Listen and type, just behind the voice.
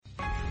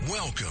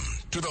Welcome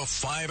to the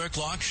 5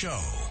 o'clock show.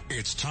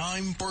 It's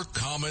time for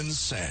Common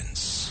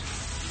Sense.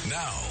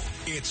 Now,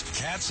 it's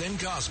Katz and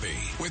Cosby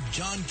with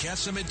John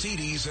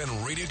Catsimatidis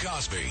and Rita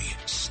Cosby,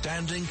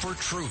 standing for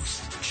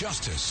truth,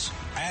 justice,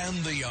 and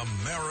the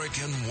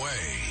American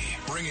way,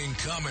 bringing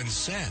common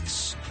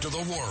sense to the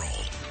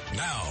world.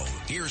 Now,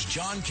 here's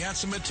John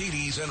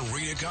Catsimatidis and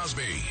Rita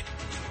Cosby.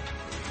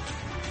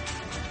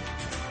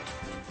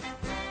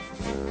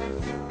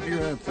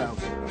 You're a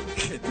fountain.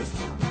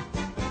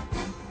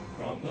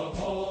 From the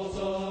halls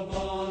of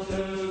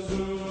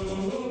Montezuma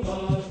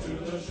to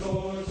the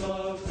shores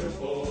of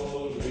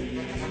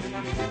Tripoli.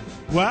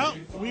 Well,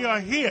 we are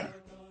here.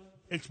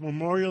 It's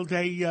Memorial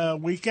Day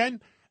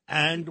weekend,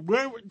 and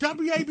we're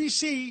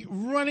WABC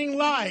running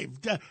live.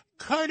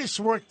 Curtis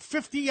worked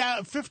 50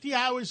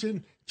 hours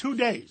in 2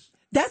 days.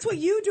 That's what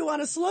you do on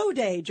a slow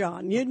day,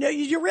 John. You know,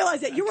 you realize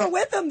that you were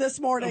with him this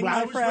morning,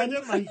 my friend. I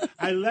was with him.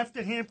 I left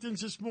the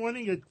Hamptons this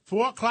morning at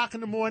 4 o'clock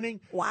in the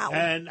morning. Wow.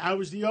 And I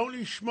was the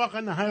only schmuck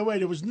on the highway.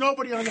 There was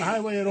nobody on the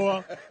highway at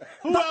all.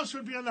 Who else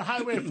would be on the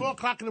highway at 4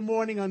 o'clock in the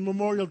morning on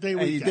Memorial Day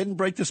weekend? And you didn't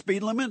break the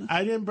speed limit?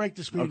 I didn't break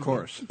the speed limit. Of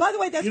course. By the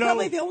way, that's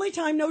probably the only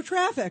time no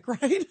traffic,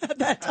 right, at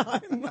that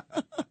time.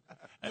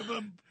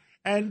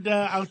 And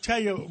I'll tell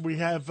you, we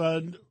have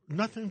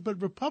nothing but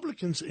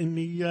Republicans in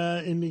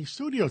the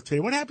studio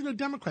today. What happened to the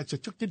Democrats? They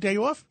took the day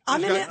off? By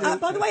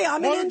the way,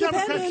 I'm an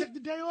independent. Democrats took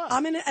the day off.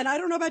 And I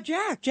don't know about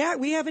Jack. Jack,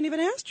 we haven't even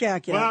asked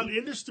Jack yet. Well,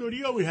 in the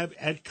studio, we have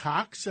Ed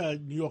Cox,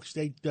 New York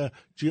State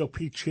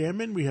GOP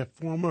chairman. We have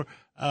former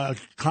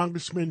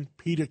Congressman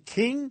Peter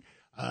King.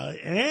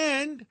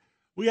 And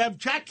we have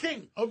Jack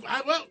King.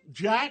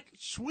 Jack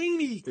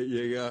Sweeney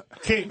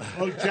King.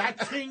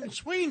 Jack King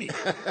Sweeney.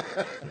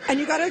 And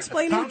you got to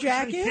explain who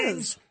Jack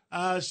is.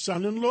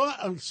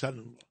 Son-in-law.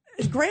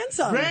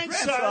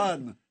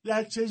 Grandson.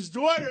 That's his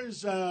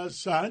daughter's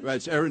son. Right,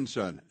 it's Aaron's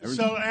son.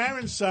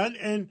 Aaron's son,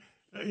 and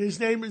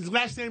his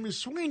last name is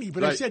Sweeney.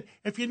 But right. I said,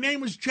 if your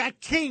name was Jack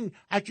King,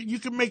 you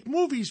could make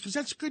movies because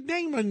that's a good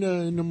name in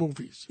the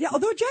movies. Yeah,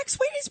 although Jack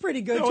Sweeney's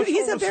pretty good too.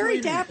 He's a very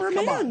dapper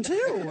man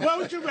too. What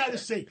would you rather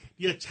see?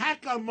 The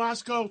Attack on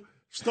Moscow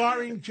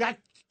starring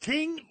Jack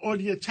King or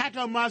the Attack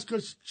on Moscow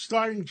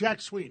starring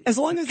Jack Sweeney? As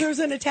long as there's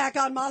an attack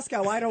on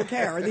Moscow, I don't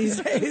care these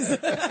days.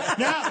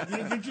 Now,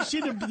 did you see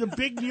the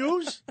big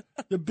news?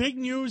 The big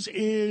news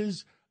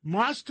is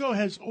Moscow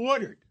has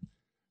ordered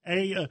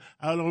the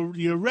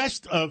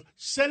arrest of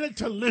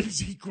Senator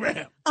Lindsey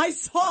Graham. I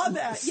saw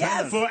that,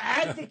 yes. For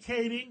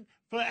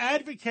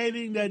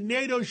advocating that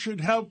NATO should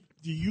help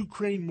the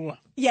Ukraine more.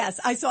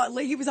 Yes, I saw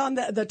it. He was on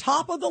the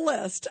top of the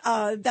list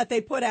that they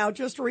put out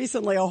just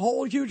recently, a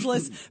whole huge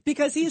list,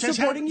 because he is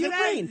supporting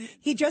Ukraine.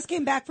 He just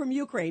came back from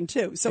Ukraine,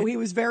 too. So he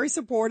was very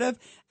supportive,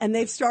 and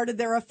they've started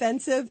their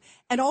offensive.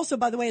 And also,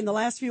 by the way, in the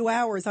last few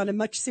hours, on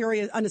a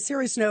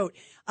serious note,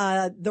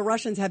 the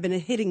Russians have been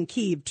hitting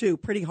Kyiv, too,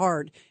 pretty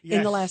hard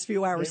in the last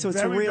few hours. So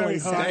it's really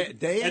sad.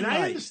 Day and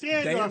night. I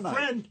understand our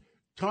friend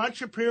Todd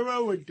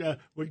Shapiro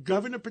with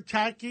Governor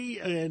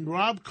Pataki and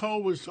Rob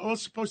Cole was all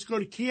supposed to go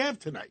to Kiev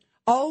tonight.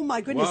 Oh, my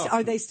goodness. Wow.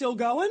 Are they still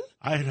going?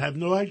 I have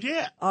no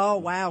idea. Oh,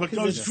 wow. But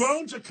those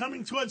drones are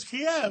coming towards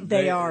Kiev.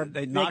 They are.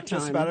 They knocked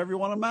just about every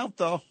one of them out,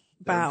 though.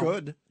 They're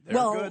good. They're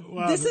good.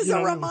 Well, this is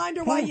a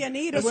reminder why you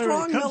need a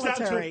strong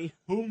military.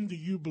 Whom do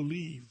you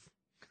believe?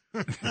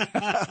 Well,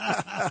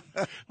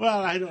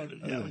 I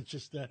don't know. It's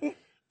just that.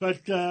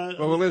 But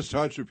well, there's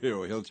Todd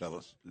Shapiro. He'll tell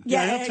us.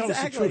 Yeah, he'll tell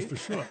exactly. us the truth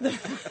for sure.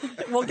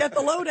 We'll get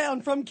the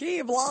lowdown from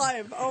Kyiv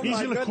live. Oh, He's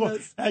my gonna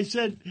goodness. I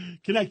said,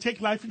 can I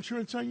take life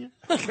insurance on you?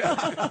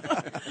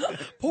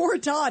 Poor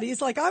Todd.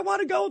 He's like, I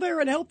want to go there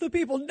and help the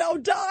people. No,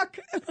 Doc.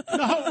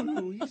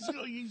 No,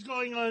 he's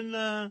going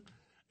on.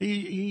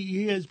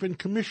 He has been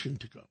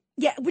commissioned to go.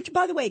 Yeah, which,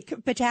 by the way,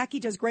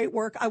 Pataki does great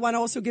work. I want to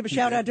also give a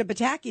shout-out to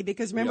Pataki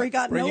because, remember, he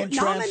got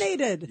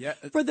nominated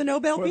for the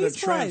Nobel Peace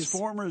Prize. For the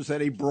transformers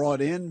that he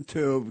brought in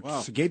to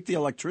keep the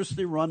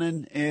electricity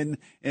running in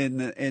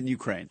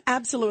Ukraine.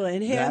 Absolutely.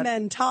 And him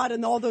and Todd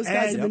and all those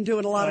guys have been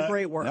doing a lot of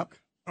great work. Yep.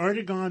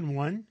 Erdogan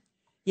won.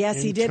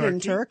 Yes, he did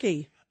in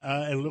Turkey.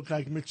 It looked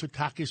like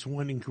Mitsotakis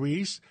won in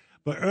Greece.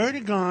 But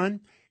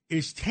Erdogan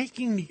is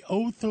taking the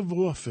oath of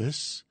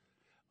office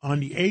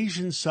on the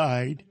Asian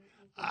side,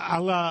 a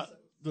la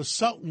the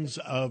sultans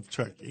of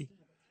Turkey.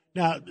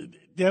 Now,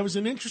 there was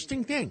an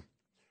interesting thing,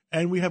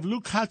 and we have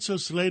Luke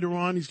Hatzos later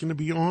on. He's going to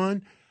be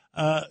on.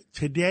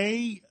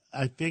 Today,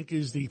 I think,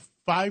 is the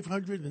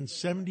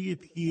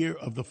 570th year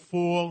of the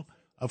fall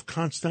of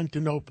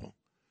Constantinople.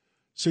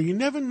 So you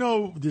never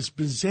know this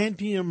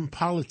Byzantium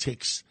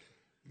politics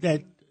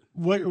that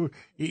what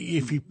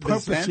if he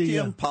purposely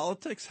Byzantium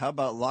politics? How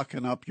about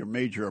locking up your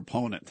major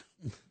opponent?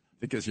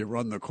 Because you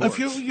run the courts.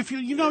 If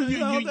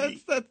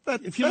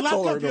you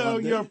lock up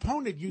your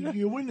opponent,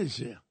 you win this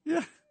year.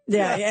 Yeah.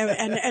 Yeah,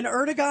 and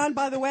Erdogan,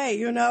 by the way,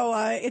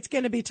 it's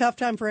going to be a tough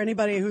time for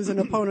anybody who's an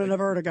opponent of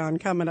Erdogan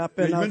coming up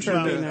in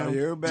Turkey now.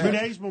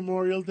 Today's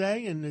Memorial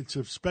Day, and it's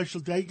a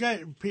special day.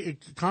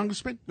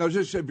 Congressman? No,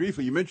 just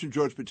briefly, you mentioned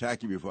George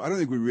Pataki before. I don't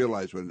think we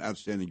realized what an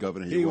outstanding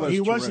governor he was.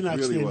 He was an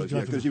outstanding really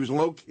governor. Because he was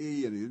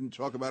low-key, and he didn't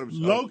talk about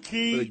himself.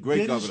 Low-key, great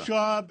did governor. his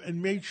job,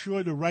 and made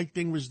sure the right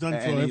thing was done for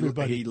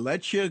everybody. He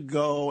let you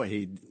go,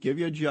 he'd give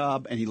you a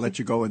job, and he let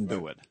you go and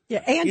do it.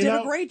 Yeah, and did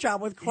a great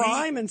job with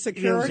crime and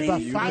security.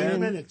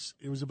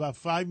 It was about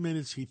 5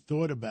 minutes he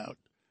thought about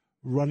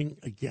running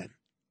again.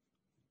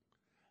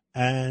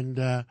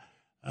 And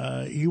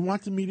he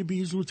wanted me to be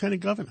his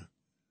lieutenant governor.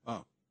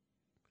 Oh.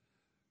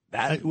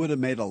 That would have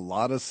made a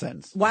lot of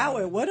sense. Wow,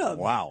 it would have.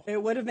 Wow.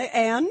 It would have made,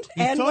 and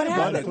what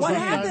happened? What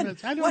happened?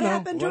 What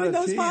happened during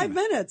those 5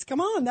 minutes?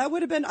 Come on, that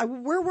would have been,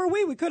 where were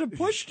we? We could have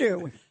pushed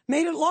you.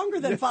 Made it longer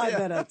than 5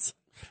 minutes.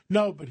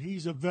 No, but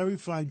he's a very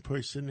fine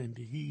person, and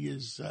he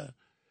is,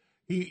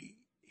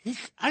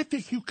 I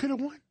think he could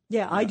have won.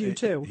 Yeah, I do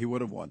too. He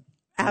would have won.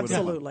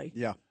 Absolutely.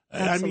 Yeah.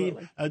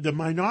 Absolutely. I mean, the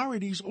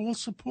minorities all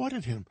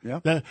supported him. Yeah.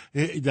 The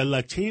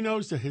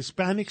Latinos, the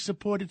Hispanics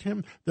supported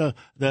him. The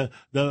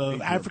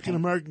African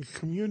American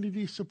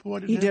community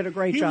supported him. He did a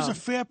great job. He was a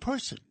fair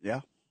person.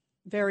 Yeah.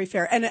 Very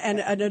fair. And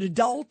an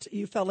adult,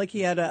 you felt like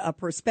he had a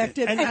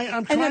perspective. And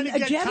I'm trying to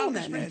get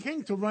Congressman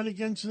King to run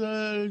against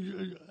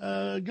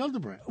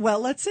Gildebrand. Well,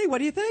 let's see. What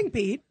do you think,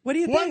 Pete? What do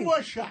you think? One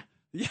more shot.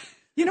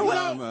 You know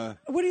what?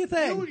 What do you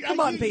think?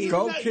 Come on, Pete.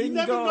 Go King,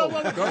 go.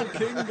 Go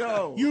King,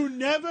 go. You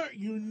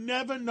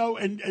never know.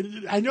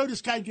 And I know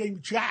this guy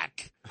named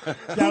Jack.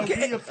 That'll be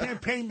a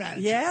campaign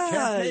manager.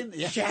 Yeah,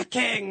 Jack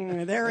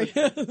King. There he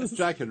is.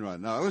 Jack can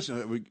run. No,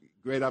 listen,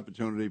 great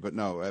opportunity, but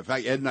no. In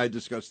fact, Ed and I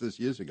discussed this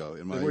years ago.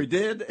 We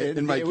did.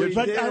 But I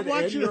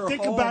want you to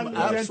think about it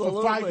again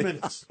for 5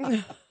 minutes.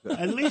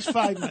 At least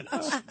 5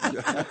 minutes.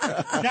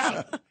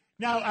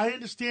 Now, I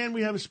understand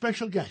we have a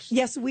special guest.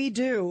 Yes, we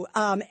do.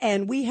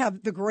 And we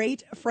have the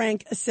great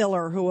Frank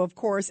Siller, who, of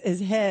course,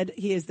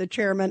 he is the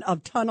chairman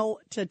of Tunnel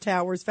to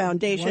Towers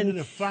Foundation. One of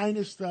the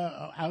finest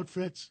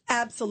outfits.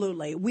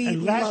 Absolutely.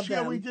 And last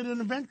year we did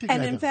an event together.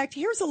 And in fact,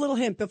 here's a little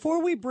hint.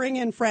 Before we bring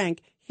in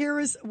Frank, here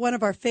is one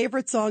of our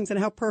favorite songs and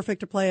how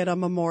perfect to play it on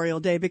Memorial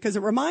Day, because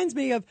it reminds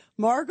me of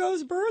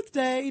Margot's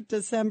birthday,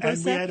 December 2nd.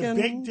 And we had a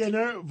big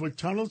dinner with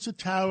Tunnel to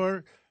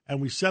Tower. And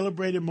we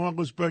celebrated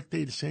Margot's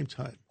birthday at the same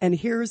time. And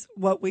here's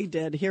what we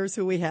did. Here's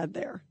who we had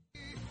there.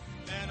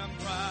 And I'm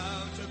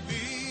proud to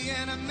be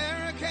an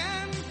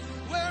American,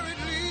 where at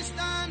least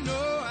I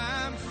know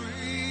I'm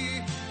free.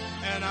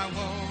 And I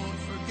won't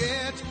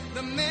forget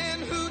the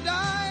men who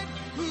died,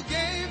 who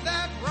gave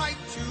that right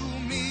to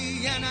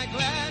me. And I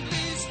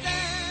gladly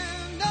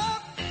stand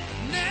up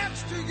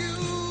next to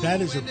you.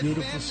 That is a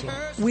beautiful song.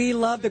 We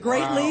love the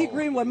great Lee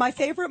Greenwood. My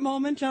favorite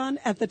moment, John,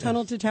 at the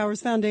Tunnel to Towers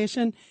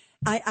Foundation,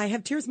 I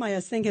have tears in my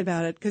eyes thinking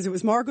about it because it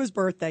was Margot's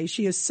birthday.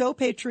 She is so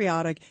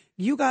patriotic.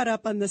 You got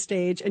up on the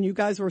stage and you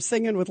guys were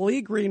singing with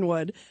Lee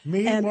Greenwood.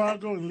 Me and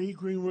Margot and Lee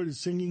Greenwood are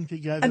singing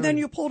together. And then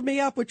you pulled me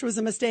up, which was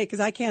a mistake because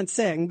I can't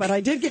sing, but I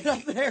did get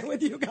up there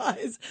with you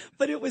guys.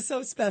 But it was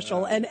so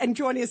special. And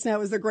joining us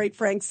now is the great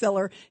Frank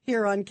Siller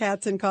here on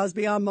Katz and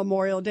Cosby on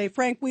Memorial Day.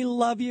 Frank, we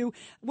love you.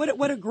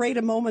 What a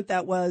great moment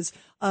that was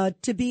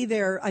to be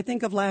there. I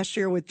think of last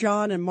year with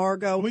John and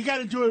Margot. We got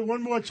to do it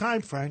one more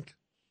time, Frank.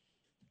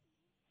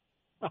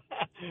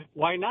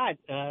 Why not?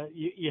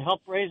 You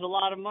help raise a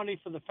lot of money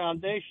for the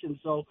foundation,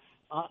 so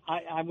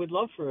I would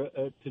love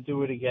to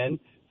do it again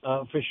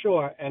for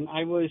sure. And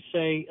I would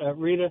say,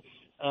 Rita,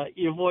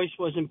 your voice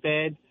wasn't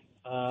bad.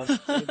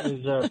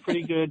 It was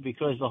pretty good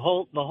because the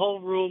whole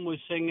room was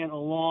singing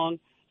along,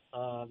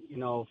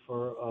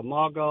 for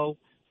Margot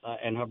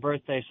and her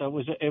birthday. So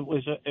it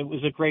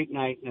was a great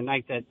night, and a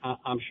night that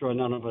I'm sure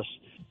none of us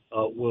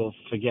will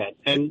forget.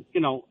 And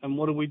and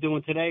what are we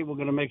doing today? We're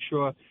going to make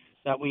sure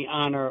that we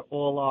honor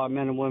all our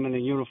men and women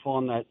in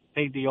uniform that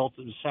paid the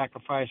ultimate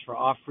sacrifice for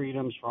our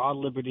freedoms, for our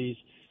liberties.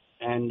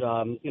 And,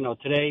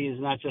 today is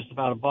not just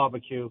about a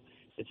barbecue.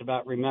 It's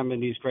about remembering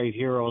these great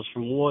heroes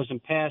from wars in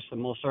past and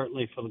most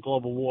certainly for the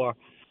global war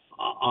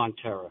on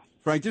terror.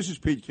 Frank, this is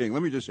Pete King.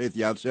 Let me just say at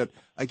the outset,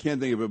 I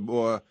can't think of a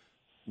more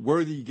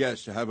worthy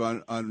guest to have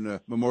on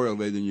Memorial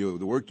Day than you.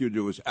 The work you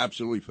do is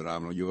absolutely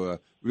phenomenal. You're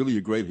really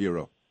a great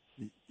hero.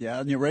 Yeah,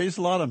 and you raise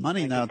a lot of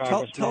money. Thank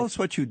Now, you, tell us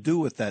what you do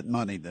with that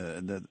money,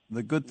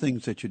 the good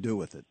things that you do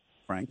with it,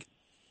 Frank.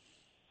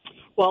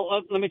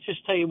 Well, let me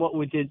just tell you what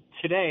we did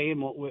today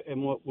and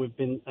what we've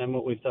done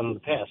in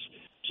the past.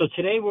 So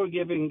today we're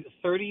giving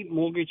 30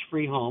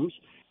 mortgage-free homes,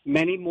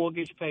 many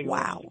mortgage payers,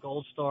 wow.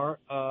 Gold Star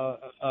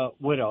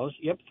widows.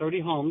 Yep, 30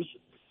 homes,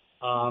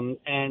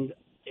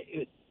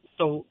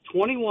 so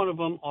 21 of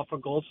them are for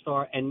Gold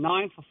Star and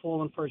 9 for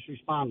fallen first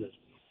responders.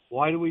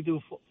 Why do we do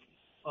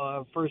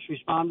first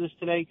responders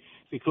today?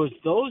 Because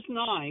those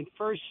 9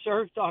 first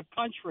served our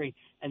country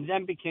and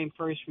then became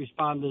first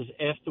responders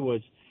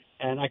afterwards.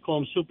 And I call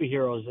them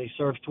superheroes. They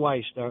served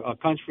twice, our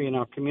country and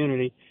our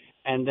community,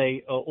 and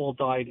they all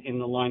died in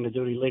the line of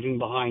duty, leaving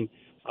behind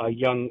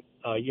young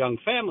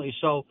families.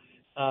 So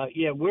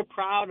we're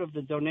proud of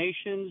the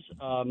donations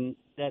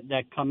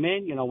that come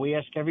in. You know, we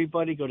ask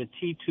everybody, go to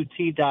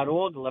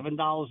T2T.org,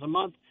 $11 a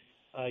month.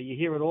 You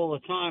hear it all the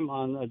time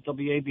on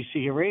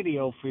WABC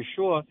radio for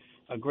sure.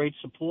 A great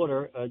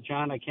supporter.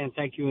 John, I can't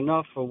thank you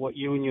enough for what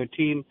you and your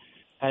team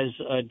has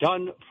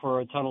done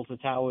for Tunnel to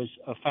Towers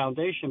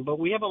Foundation. But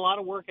we have a lot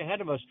of work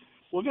ahead of us.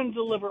 We're going to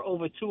deliver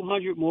over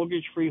 200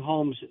 mortgage-free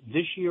homes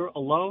this year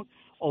alone,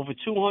 over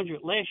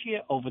 200 last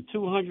year, over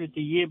 200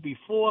 the year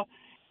before,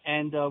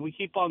 and we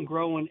keep on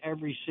growing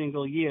every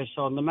single year.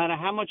 So no matter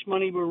how much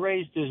money we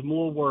raise, there's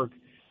more work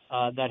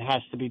that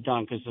has to be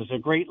done because there's a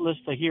great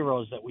list of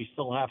heroes that we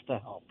still have to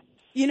help.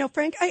 You know,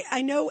 Frank,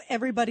 I know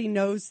everybody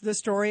knows the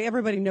story.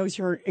 Everybody knows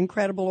your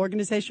incredible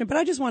organization, but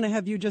I just want to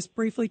have you just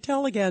briefly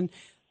tell again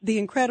the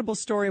incredible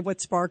story of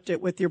what sparked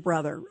it with your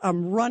brother,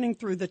 running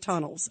through the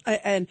tunnels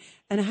and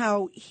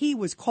how he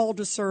was called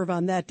to serve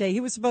on that day. He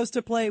was supposed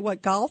to play,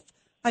 golf,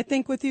 I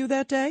think, with you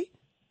that day?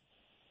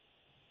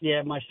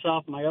 Yeah,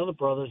 myself, my other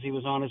brothers, he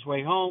was on his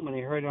way home, and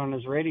he heard on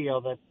his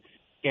radio that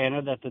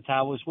the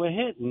towers were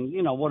hit. And,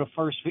 you know, what do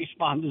first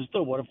responders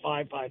do? What do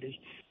firefighters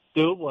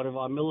do? What do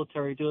our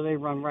military do? They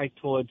run right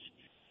towards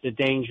the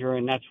danger,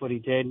 and that's what he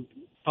did.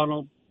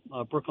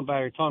 Brooklyn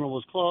Battery Tunnel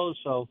was closed,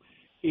 so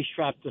he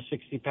strapped the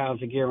 60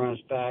 pounds of gear on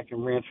his back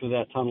and ran through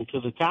that tunnel to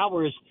the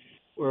towers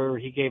where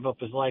he gave up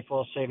his life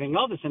while saving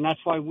others. And that's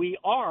why we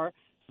are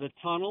the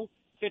Tunnel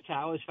to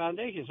Towers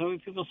Foundation. So many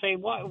people say,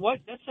 what?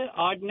 That's an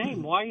odd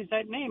name. Why is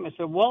that name? I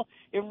said, well,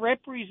 it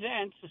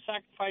represents the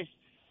sacrifice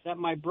that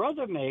my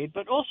brother made,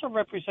 but also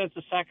represents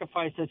the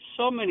sacrifice that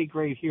so many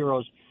great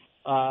heroes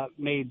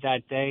made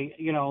that day.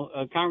 You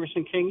know,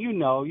 Congressman King,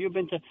 you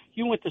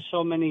went to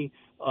so many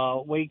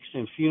wakes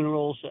and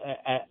funerals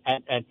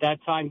at that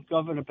time.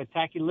 Governor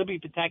Pataki, Libby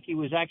Pataki,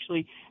 was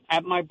actually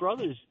at my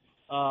brother's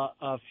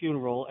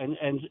funeral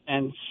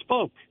and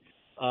spoke.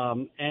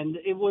 And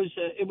it was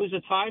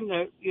a time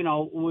that,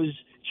 was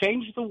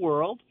changed the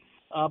world,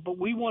 but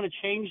we want to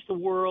change the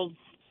world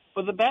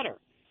for the better.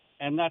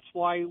 And that's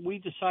why we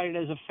decided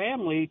as a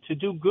family to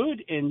do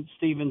good in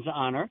Stephen's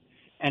honor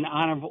and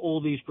honor of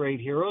all these great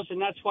heroes.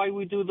 And that's why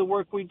we do the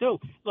work we do.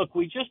 Look,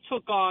 we just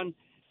took on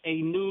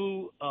a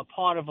new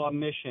part of our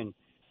mission,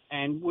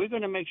 and we're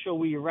going to make sure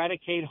we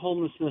eradicate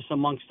homelessness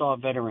amongst our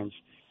veterans.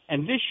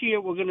 And this year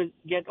we're going to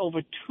get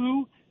over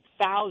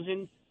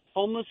 2,000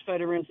 homeless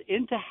veterans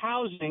into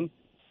housing,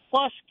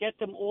 plus get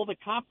them all the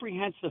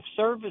comprehensive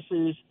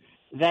services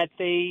that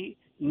they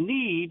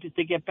need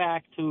to get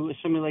back to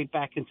assimilate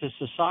back into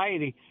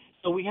society.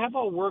 So we have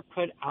our work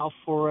cut out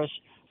for us,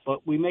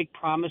 but we make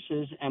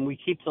promises and we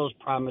keep those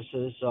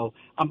promises. So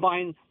I'm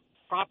buying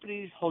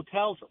properties,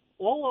 hotels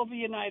all over the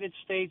United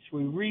States.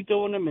 We're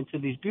redoing them into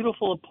these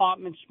beautiful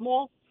apartments,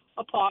 small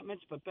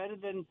apartments, but better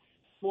than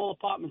small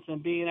apartments than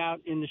being out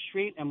in the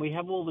street. And we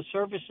have all the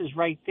services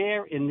right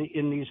there in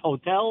these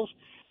hotels,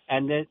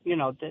 and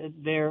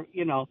they're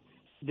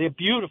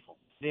beautiful.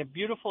 They're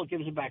beautiful. It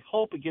gives them back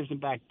hope. It gives them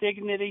back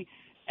dignity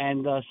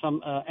and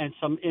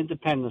some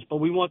independence. But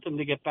we want them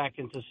to get back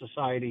into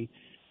society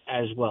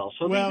as well.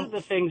 So these are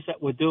the things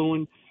that we're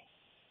doing.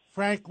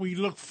 Frank, we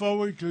look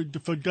forward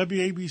for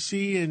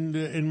WABC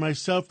and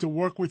myself to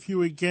work with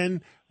you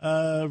again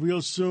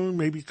real soon,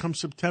 maybe come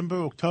September,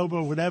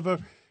 October, whatever,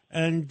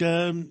 and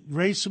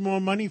raise some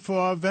more money for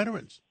our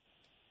veterans.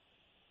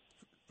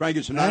 Frank,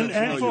 it's an honor to know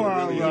and for you.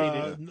 our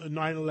Really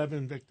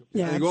 9/11 victims.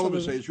 Yeah, I think absolutely. all of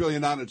us say it's really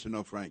an honor to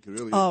know Frank. It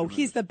really is Oh, tremendous.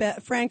 he's the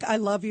best. Frank, I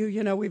love you.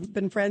 You know, we've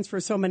been friends for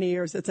so many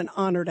years. It's an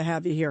honor to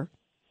have you here.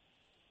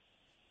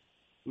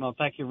 Well,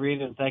 thank you,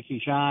 Rita, and thank you,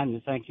 John,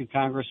 and thank you,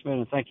 Congressman,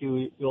 and thank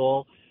you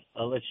all.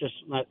 Let's just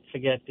not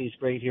forget these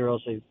great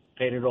heroes. They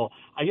paid it all.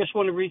 I just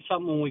want to read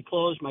something when we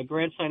close. My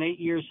grandson, 8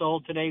 years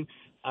old today,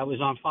 I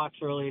was on Fox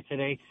earlier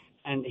today,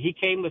 and he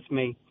came with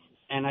me,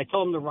 and I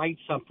told him to write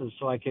something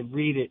so I could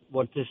read it,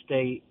 what this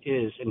day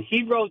is. And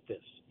he wrote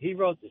this.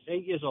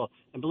 8 years old.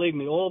 And believe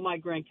me, all my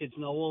grandkids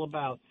know all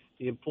about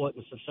the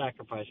importance of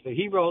sacrifice. But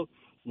he wrote,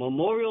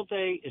 Memorial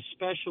Day is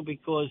special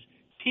because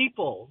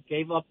people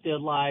gave up their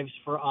lives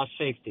for our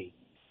safety.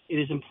 It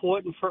is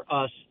important for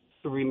us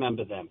to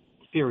remember them,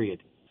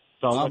 period.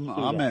 So let's do that.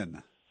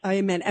 Amen.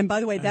 Amen. And by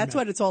the way, that's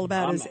what it's all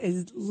about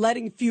is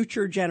letting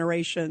future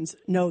generations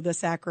know the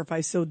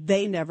sacrifice so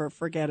they never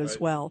forget as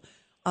well.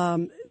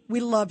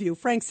 We love you.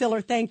 Frank Siller,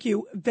 thank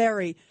you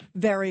very,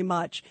 very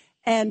much.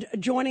 And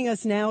joining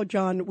us now,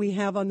 John, we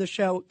have on the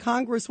show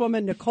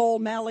Congresswoman Nicole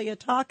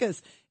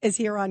Malliotakis is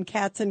here on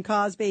Katz and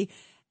Cosby.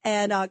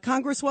 And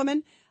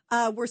Congresswoman,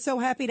 we're so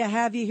happy to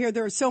have you here.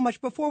 There's so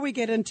much. Before we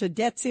get into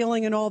debt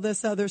ceiling and all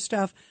this other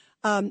stuff,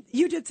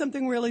 you did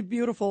something really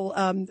beautiful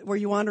where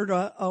you honored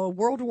a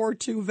World War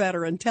II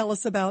veteran. Tell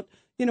us about,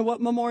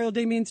 what Memorial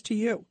Day means to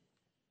you.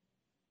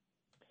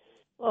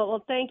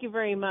 Well, thank you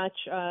very much.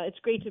 It's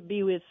great to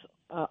be with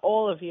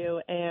all of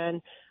you,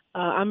 and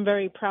I'm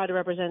very proud to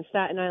represent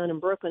Staten Island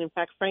and Brooklyn. In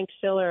fact, Frank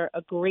Siller,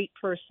 a great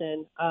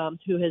person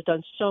who has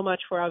done so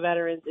much for our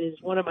veterans, is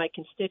one of my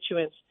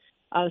constituents.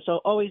 So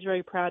always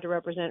very proud to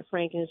represent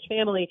Frank and his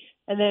family.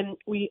 And then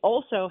we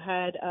also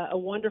had a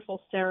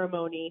wonderful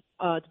ceremony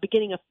at the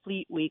beginning of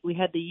Fleet Week. We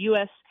had the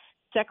U.S.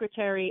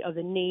 Secretary of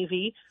the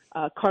Navy,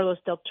 Carlos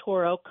del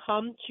Toro,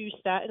 come to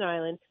Staten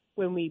Island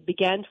when we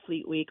began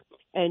Fleet Week,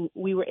 and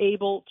we were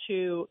able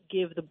to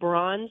give the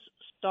Bronze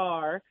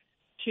Star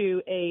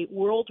to a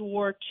World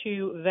War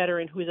II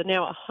veteran who is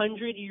now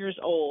 100 years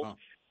old. Wow.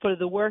 For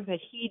the work that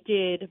he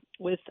did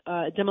with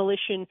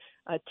Demolition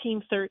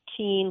Team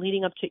 13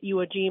 leading up to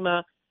Iwo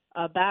Jima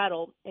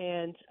battle,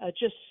 and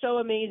just so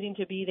amazing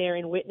to be there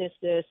and witness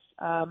this.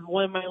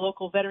 One of my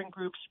local veteran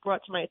groups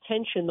brought to my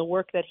attention the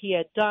work that he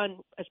had done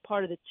as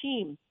part of the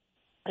team,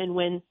 and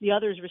when the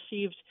others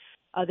received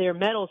their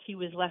medals, he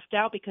was left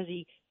out because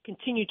he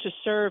continued to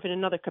serve in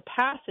another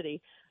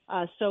capacity.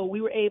 So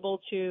we were able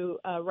to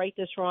right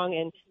this wrong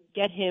and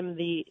get him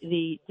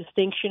the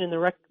distinction and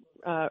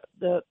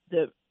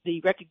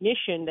the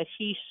recognition that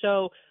he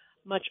so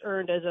much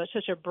earned as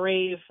such a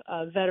brave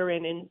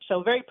veteran. And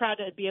so very proud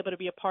to be able to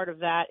be a part of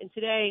that. And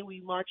today we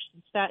marched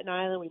in Staten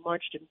Island, we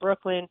marched in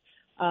Brooklyn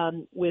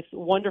with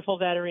wonderful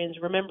veterans,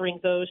 remembering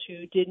those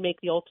who did make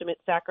the ultimate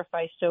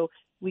sacrifice so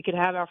we could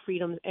have our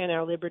freedoms and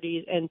our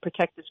liberties and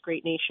protect this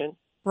great nation.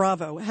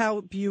 Bravo. How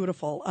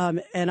beautiful.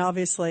 And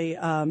obviously,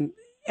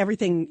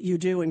 everything you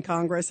do in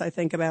Congress, I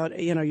think about,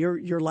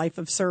 your life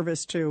of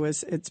service too.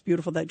 It's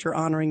beautiful that you're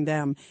honoring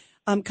them.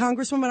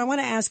 Congresswoman, I want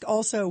to ask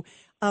also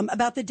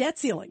about the debt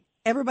ceiling.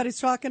 Everybody's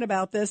talking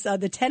about this,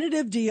 the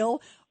tentative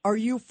deal. Are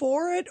you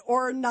for it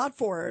or not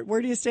for it?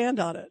 Where do you stand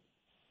on it?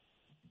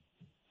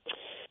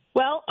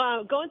 Well,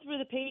 going through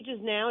the pages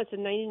now, it's a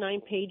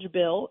 99-page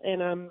bill,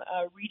 and I'm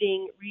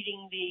reading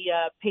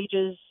the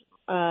pages.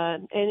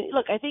 And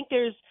look, I think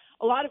there's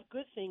a lot of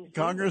good things.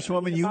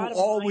 Congresswoman, you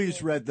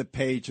always read the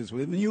pages.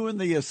 When you in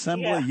the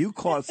assembly, you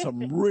caught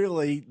some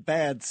really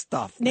bad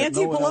stuff.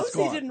 Nancy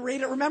Pelosi didn't read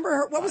it.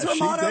 Remember, what was her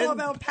motto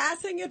about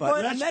passing it,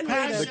 and then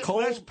read it?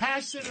 Let's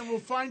pass it, and we'll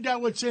find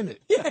out what's in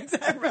it. Yeah,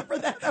 exactly. I remember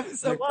that. That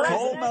was so great.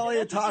 Nicole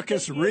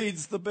Maliotakis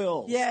reads the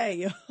bills.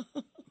 Yay.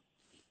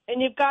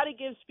 And you've got to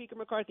give Speaker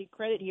McCarthy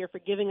credit here for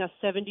giving us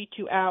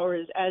 72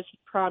 hours as he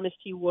promised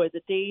he would.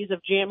 The days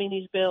of jamming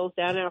these bills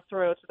down our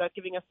throats without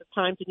giving us the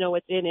time to know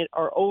what's in it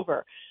are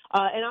over.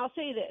 And I'll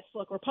say this.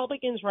 Look,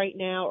 Republicans right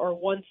now are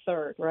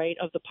 1/3, right,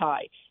 of the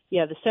pie.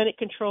 You have the Senate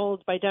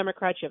controlled by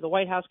Democrats. You have the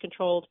White House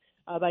controlled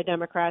by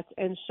Democrats.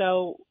 And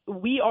so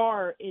we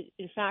are,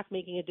 in fact,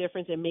 making a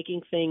difference and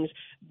making things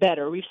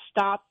better. We've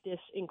stopped this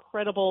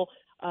incredible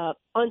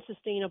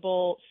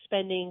unsustainable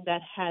spending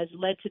that has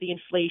led to the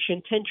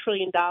inflation, $10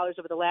 trillion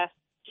over the last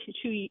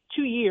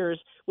two years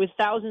with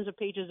thousands of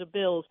pages of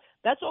bills.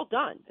 That's all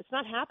done. It's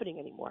not happening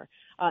anymore.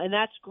 And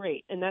that's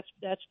great. And that's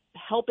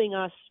helping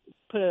us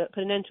put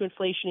an end to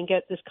inflation and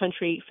get this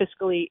country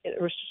fiscally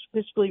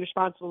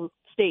responsible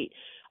state.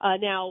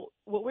 Now,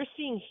 what we're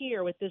seeing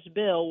here with this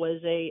bill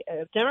was a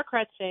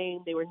Democrat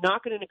saying they were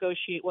not going to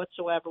negotiate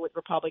whatsoever with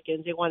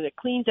Republicans. They wanted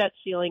a clean debt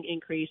ceiling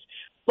increase.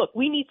 Look,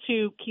 we need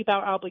to keep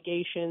our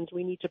obligations.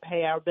 We need to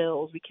pay our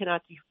bills. We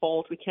cannot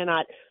default. We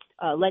cannot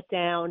let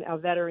down our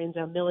veterans,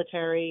 our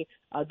military,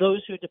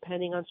 those who are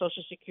depending on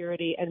Social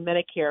Security and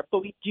Medicare. But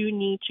we do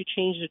need to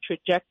change the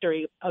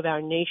trajectory of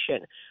our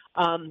nation.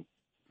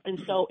 And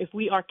so if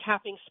we are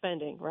capping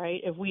spending,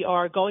 right, if we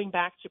are going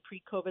back to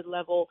pre-COVID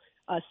level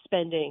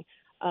spending,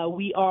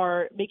 we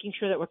are making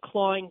sure that we're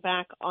clawing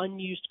back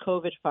unused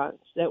COVID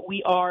funds, that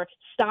we are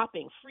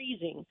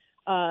freezing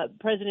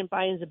President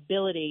Biden's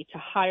ability to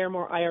hire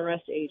more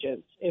IRS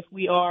agents, if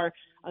we are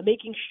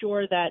making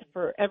sure that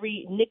for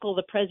every nickel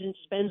the president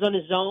spends on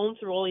his own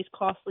through all these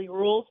costly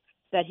rules,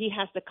 that he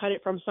has to cut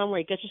it from somewhere.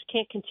 He just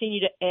can't continue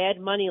to add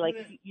money like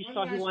you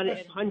saw he wanted to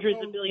add hundreds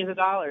of millions of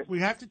dollars. We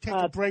have to take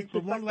a break,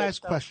 but one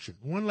last question.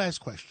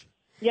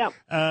 Yeah.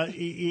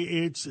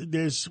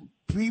 There's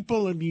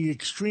people in the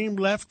extreme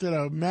left that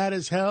are mad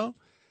as hell.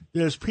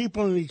 There's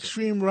people in the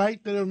extreme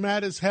right that are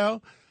mad as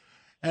hell.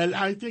 And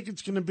I think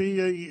it's going to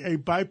be a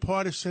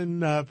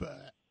bipartisan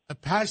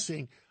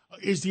passing.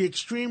 Is the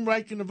extreme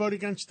right going to vote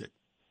against it?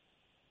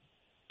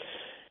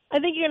 I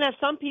think you're going to have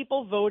some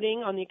people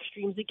voting on the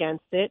extremes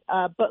against it.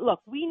 But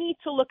look, we need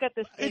to look at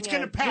this thing. It's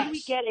going to pass. Did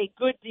we get a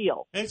good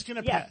deal? It's going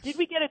to pass. Did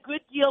we get a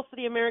good deal for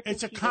the American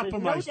people? It's a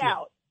compromise. There's no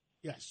doubt.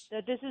 Yes.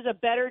 That this is a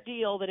better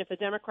deal than if the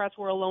Democrats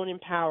were alone in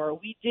power.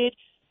 We did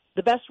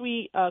the best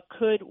we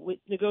could with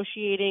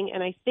negotiating,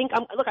 and I think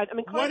I'm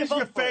inclined. What is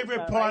your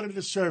favorite part of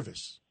the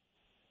service?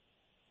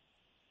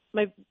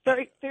 My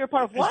very favorite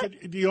part of what?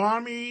 The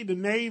Army, the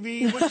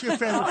Navy. What's your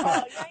favorite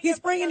part? He's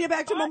bringing you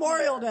back to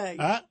Memorial Day.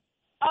 Huh?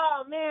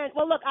 Oh man!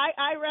 Well, look,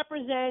 I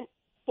represent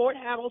Fort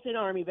Hamilton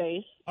Army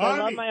Base. I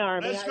love my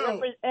Army. Let's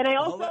go. And I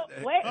also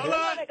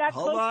I got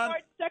Hold Coast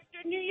Guard Sector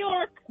New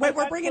York. Wait,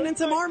 we're bringing in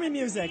some Army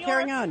music.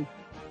 Hang on.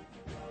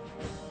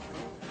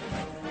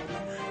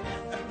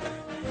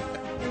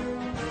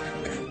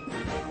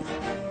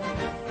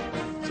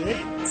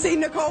 See,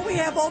 Nicole, we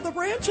have all the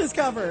branches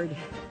covered.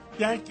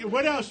 Thank you.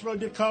 What else,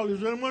 Nicole? Is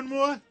there one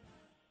more?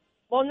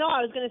 Well, no,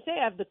 I was going to say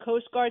I have the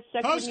Coast Guard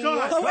Sector New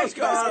York. Coast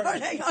Guard.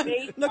 Hang on.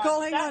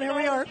 Nicole, hang on. Here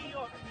we are.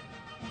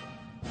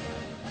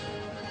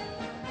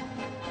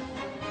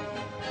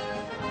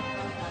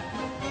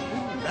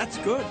 That's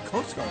good.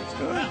 Coast Guard's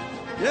good.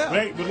 Yeah.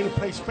 Wait, we're going to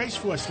play Space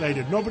Force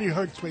later. Nobody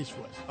heard Space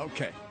Force.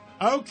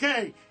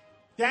 Okay.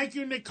 Thank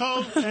you,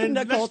 Nicole. And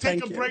Nicole, let's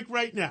take a break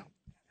right now.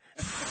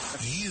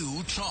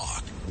 You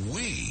talk,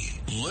 we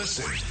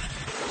listen.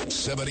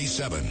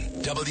 77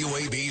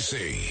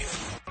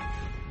 WABC.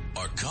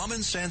 A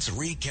common sense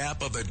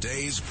recap of the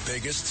day's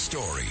biggest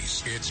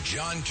stories. It's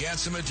John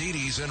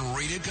Catsimatidis and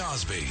Rita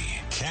Cosby.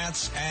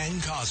 Cats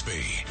and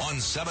Cosby on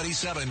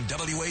 77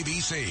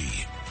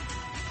 WABC.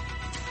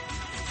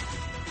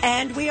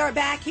 And we are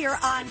back here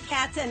on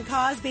Cats and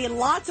Cosby.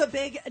 Lots of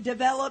big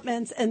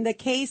developments in the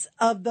case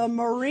of the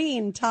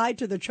Marine tied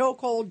to the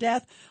chokehold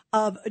death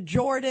of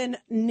Jordan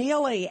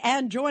Neely.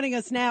 And joining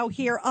us now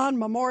here on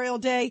Memorial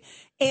Day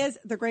is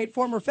the great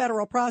former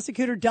federal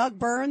prosecutor, Doug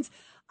Burns.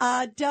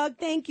 Doug,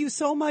 thank you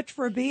so much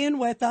for being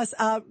with us.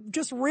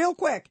 Just real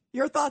quick,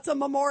 your thoughts on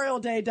Memorial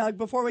Day, Doug,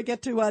 before we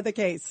get to the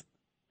case.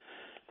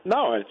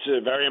 No,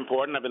 it's very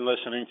important. I've been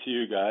listening to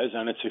you guys,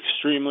 and it's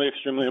extremely,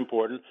 extremely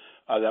important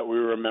that we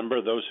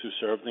remember those who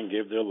served and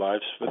gave their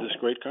lives for this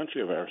great country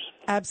of ours.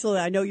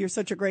 Absolutely. I know you're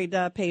such a great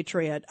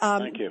patriot.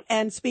 Thank you.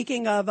 And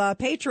speaking of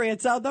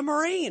patriots, the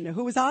Marine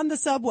who was on the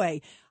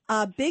subway,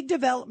 big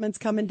developments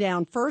coming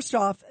down. First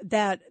off,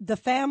 that the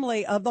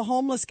family of the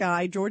homeless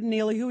guy, Jordan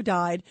Neely, who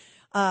died,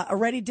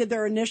 already did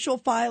their initial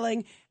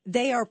filing.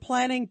 They are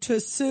planning to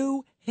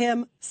sue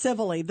him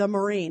civilly, the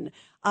Marine.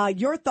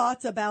 Your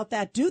thoughts about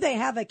that? Do they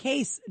have a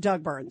case,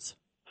 Doug Burns?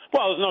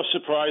 Well, there's no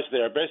surprise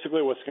there.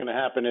 Basically, what's going to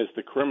happen is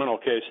the criminal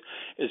case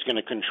is going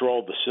to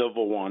control the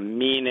civil one,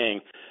 meaning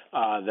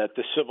that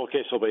the civil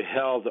case will be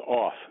held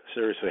off,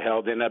 seriously,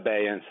 held in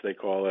abeyance, they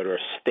call it, or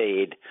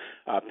stayed,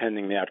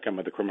 pending the outcome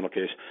of the criminal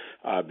case,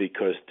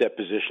 because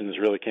depositions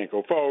really can't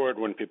go forward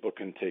when people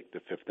can take the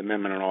Fifth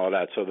Amendment and all of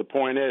that. So the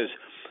point is,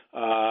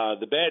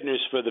 the bad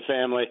news for the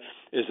family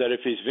is that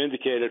if he's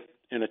vindicated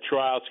in a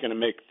trial, it's going to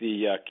make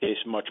the case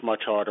much,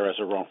 much harder as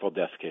a wrongful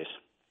death case.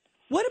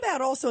 What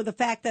about also the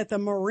fact that the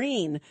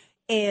Marine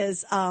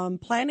is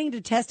planning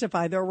to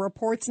testify? There are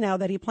reports now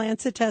that he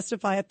plans to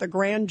testify at the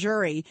grand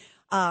jury,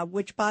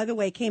 which, by the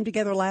way, came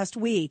together last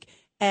week.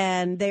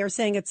 And they are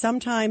saying it's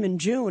sometime in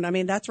June. I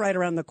mean, that's right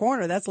around the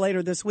corner. That's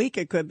later this week.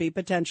 It could be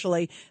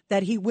potentially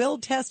that he will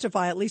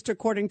testify, at least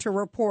according to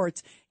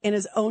reports, in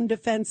his own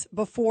defense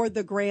before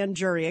the grand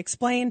jury.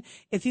 Explain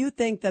if you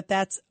think that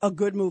that's a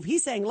good move.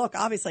 He's saying, look,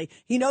 obviously,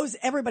 he knows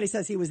everybody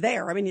says he was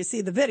there. I mean, you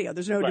see the video.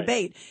 There's no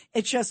debate.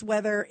 It's just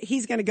whether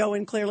he's going to go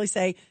and clearly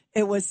say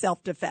it was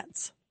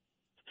self-defense.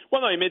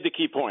 Well, no, you made the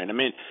key point. I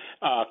mean,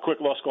 quick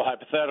law school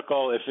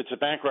hypothetical, if it's a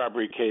bank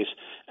robbery case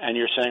and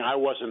you're saying I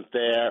wasn't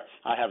there,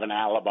 I have an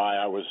alibi,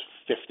 I was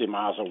 50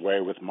 miles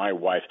away with my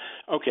wife.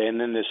 Okay, and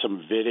then there's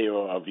some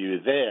video of you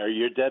there,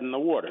 you're dead in the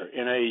water.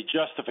 In a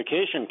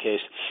justification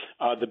case,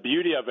 the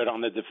beauty of it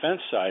on the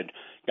defense side,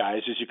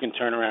 guys, is you can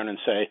turn around and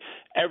say,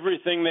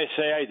 everything they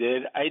say I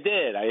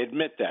did. I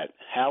admit that.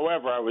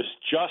 However, I was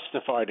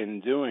justified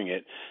in doing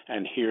it,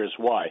 and here's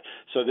why.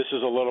 So this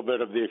is a little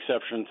bit of the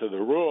exception to the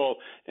rule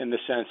in the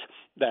sense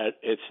that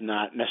it's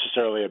not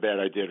necessarily a bad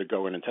idea to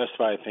go in and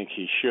testify. I think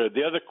he should.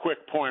 The other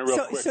quick point,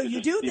 So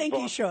you do think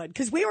he should?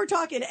 Because we were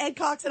talking, Ed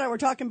Cox and I were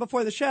talking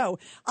before the show.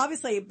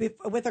 Obviously,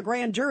 with a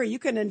grand jury, you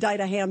can indict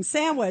a ham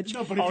sandwich.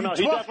 No,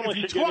 he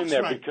definitely should get in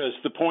there because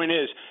the point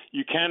is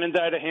you can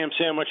indict a ham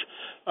sandwich.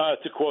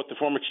 To quote the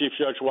former Chief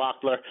Judge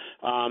Wachtler,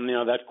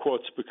 that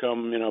quote's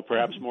become,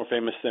 perhaps more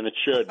famous than it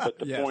should. But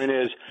the point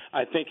is,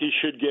 I think he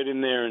should get in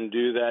there and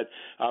do that.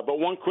 But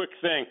one quick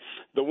thing,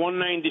 the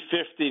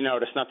 19050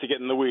 notice, not to get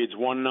in the weeds,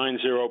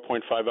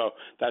 190.50,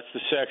 that's the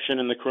section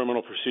in the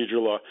criminal procedure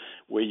law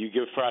where you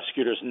give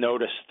prosecutors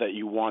notice that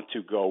you want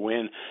to go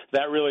in.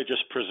 That really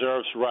just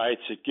preserves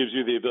rights. It gives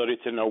you the ability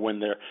to know when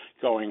they're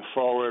going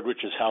forward,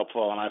 which is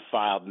helpful, and I've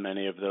filed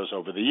many of those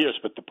over the years.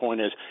 But the point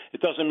is,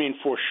 it doesn't mean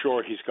for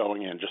sure he's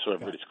going in, just so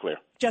everybody's clear.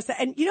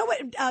 And you know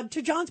what,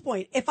 to John's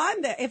point, if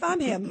I'm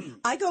him,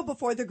 I go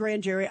before the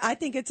grand jury. I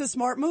think it's a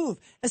smart move,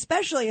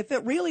 especially if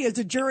it really is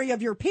a jury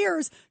of your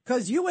peers,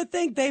 because you would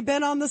think they've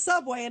been on the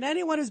subway, and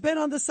anyone who's been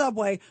on the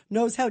subway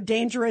knows how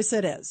dangerous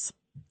it is.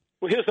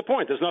 Well, here's the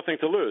point. There's nothing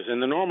to lose.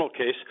 In the normal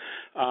case,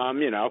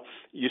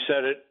 you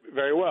said it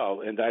very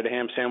well. Indict a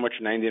ham sandwich,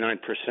 99%,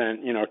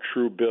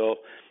 true bill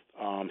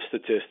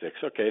statistics.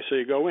 Okay, so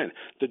you go in.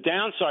 The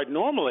downside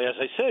normally, as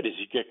I said, is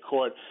you get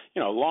caught,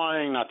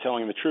 lying, not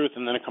telling the truth,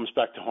 and then it comes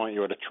back to haunt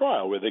you at a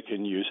trial where they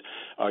can use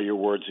your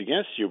words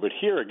against you. But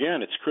here,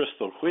 again, it's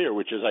crystal clear,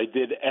 which is I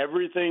did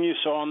everything you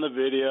saw on the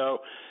video,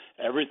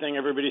 everything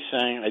everybody's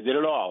saying. I did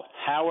it all.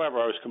 However,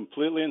 I was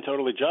completely and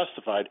totally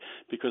justified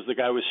because the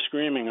guy was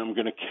screaming, I'm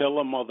going to kill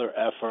a mother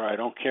effer. I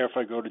don't care if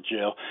I go to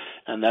jail.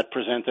 And that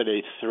presented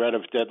a threat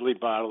of deadly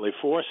bodily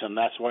force, and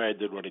that's why I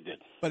did what I did.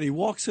 But he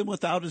walks in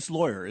without his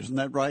lawyer, isn't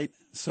that right?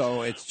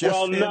 So it's just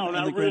no,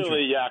 not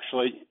really,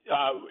 actually.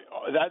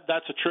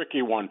 That's a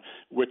tricky one,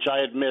 which I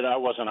admit I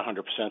wasn't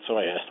 100%, so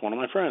I asked one of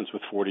my friends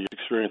with 40 years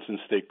experience in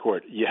state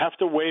court. You have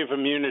to waive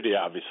immunity,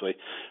 obviously.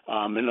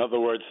 In other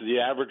words, the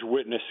average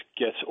witness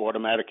gets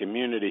automatic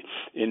immunity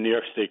in New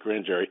York State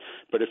grand jury.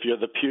 But if you're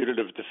the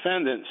putative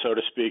defendant, so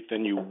to speak,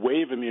 then you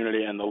waive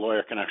immunity and the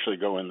lawyer can actually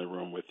go in the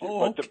room with you.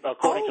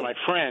 According to my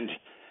friend,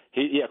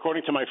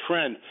 according to my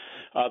friend,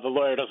 the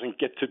lawyer doesn't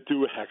get to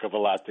do a heck of a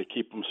lot. They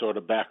keep him sort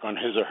of back on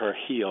his or her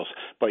heels,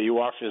 but you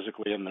are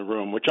physically in the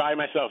room, which I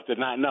myself did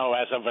not know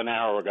as of an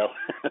hour ago.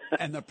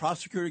 And the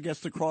prosecutor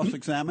gets to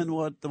cross-examine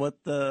what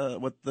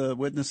the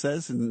witness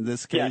says, in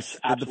this case, yes,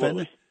 the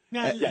defendant?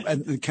 Now,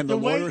 and can the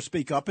lawyer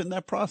speak up in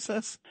that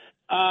process?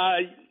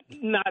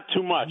 Not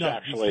too much,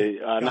 actually.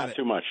 Not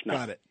too much. No.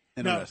 Got it.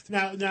 Interesting.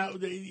 Now,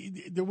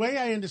 the way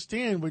I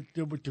understand with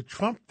the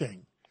Trump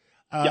thing,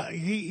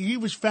 he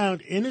was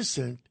found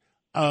innocent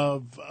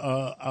of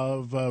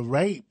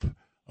rape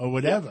or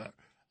whatever,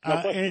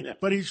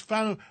 but he's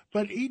found.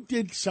 But he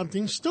did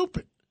something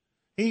stupid.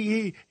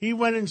 He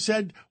went and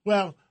said,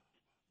 "Well,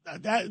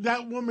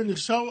 that woman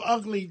is so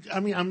ugly. I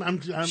mean,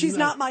 she's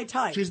not my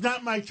type. She's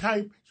not my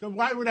type. So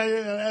why would I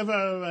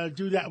ever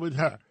do that with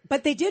her?"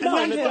 But they did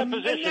find him,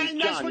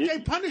 and that's what they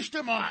punished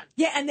him on.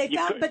 Yeah, and they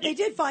they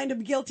did find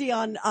him guilty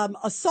on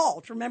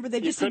assault. Remember,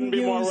 they just didn't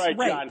use more right,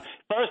 rape. John.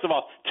 First of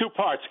all, two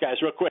parts,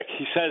 guys, real quick.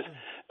 He says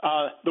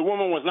the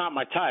woman was not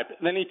my type.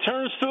 Then he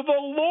turns to the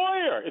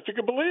lawyer, if you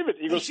can believe it.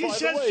 He goes, she by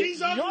says the way,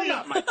 she's ugly. you're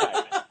not my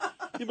type.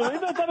 You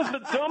believe that? That is the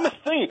dumbest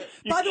thing.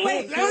 By the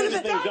way,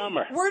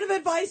 word of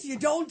advice, you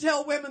don't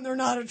tell women they're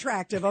not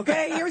attractive,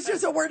 okay? Here's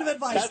just a word of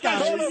advice, That's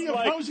guys. the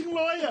opposing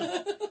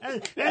lawyer.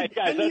 And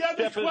the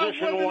other 12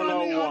 women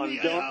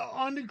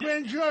on the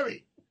grand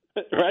jury.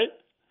 Right?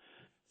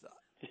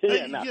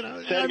 Yeah, no.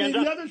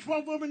 The other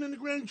 12 women in the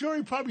grand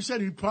jury probably said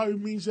he probably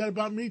means that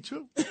about me,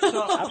 too.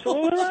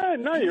 Absolutely right.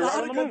 No, you're not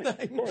right on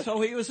the money.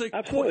 So he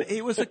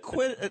was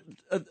acquitted.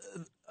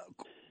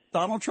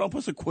 Donald Trump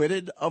was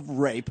acquitted of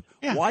rape.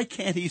 Yeah. Why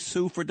can't he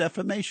sue for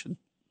defamation?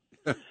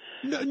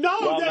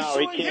 No,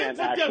 he can't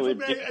actually.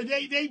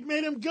 They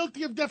made him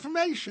guilty of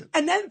defamation.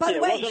 And then, by the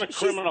way, it wasn't a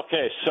criminal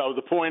case. So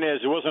the point is,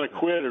 he wasn't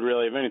acquitted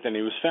really of anything.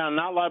 He was found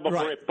not liable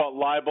for rape, but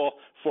liable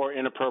for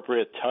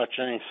inappropriate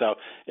touching. So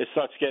it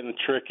starts getting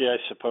tricky, I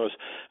suppose.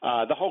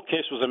 The whole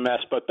case was a mess.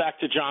 But back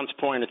to John's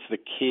point, it's the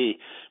key,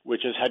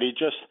 which is had he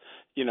just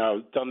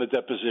done the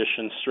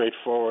deposition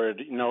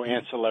straightforward, no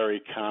ancillary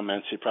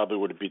comments, he probably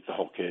would have beat the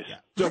whole case. Yeah.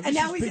 So and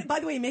now he's, by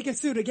the way, making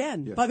suit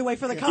again. Yeah. By the way,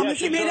 for the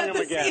comments he made at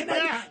the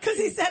CNN, because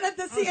he said at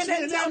the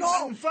CNN town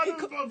hall in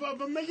front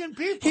of a million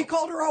people, he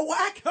called her a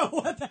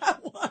wacko with that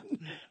one.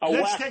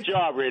 Whack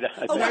job, Rita.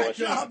 A whack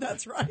job.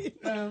 That's right.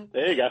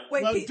 There you go.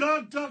 Wait,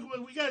 well, Doug,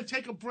 we got to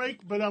take a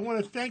break, but I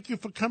want to thank you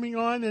for coming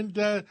on and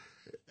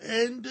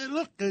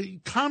look,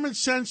 common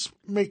sense,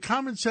 make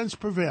common sense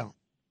prevail.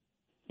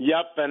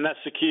 Yep, and that's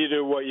the key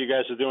to what you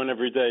guys are doing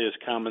every day is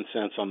common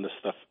sense on this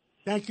stuff.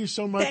 Thank you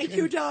so much. Thank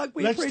you, Doug.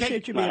 We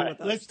appreciate you being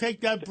with us. Let's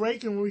take that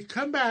break, and when we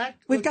come back,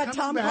 we've got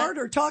Tom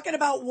Carter talking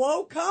about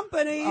woke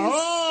companies.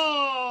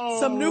 Oh,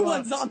 some new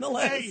ones on the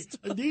list.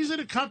 Hey, these are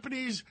the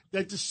companies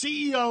that the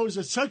CEOs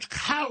are such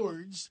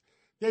cowards.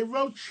 They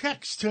wrote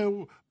checks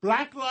to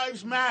Black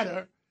Lives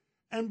Matter,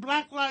 and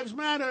Black Lives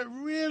Matter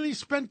really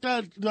spent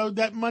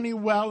that money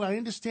well. I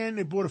understand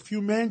they bought a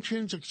few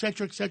mansions, et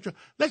cetera, et cetera.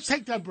 Let's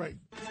take that break.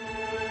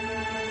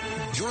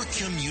 You're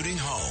commuting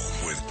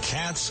home with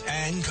Katz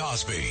and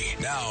Cosby.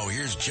 Now,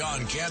 here's John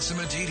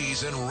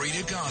Catsimatidis and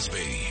Rita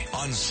Cosby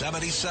on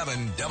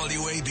 77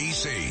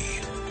 WABC.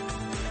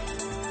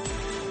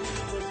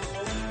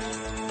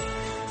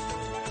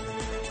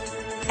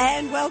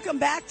 And welcome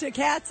back to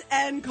Katz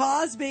and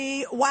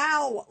Cosby.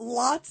 Wow,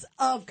 lots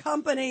of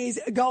companies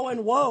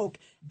going woke.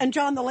 And,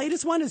 John, the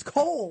latest one is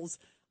Kohl's.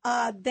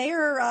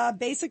 They're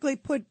basically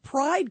put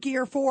pride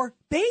gear for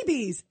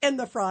babies in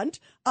the front.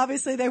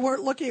 Obviously, they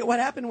weren't looking at what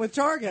happened with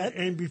Target.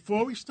 And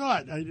before we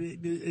start,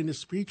 in a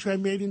speech I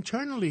made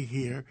internally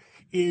here,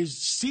 is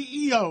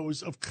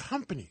CEOs of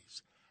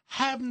companies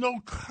have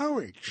no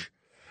courage.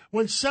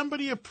 When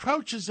somebody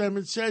approaches them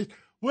and says,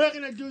 we're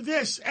going to do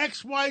this,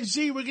 X, Y,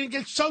 Z, we're going to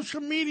get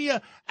social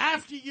media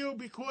after you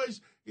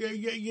because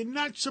you're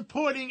not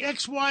supporting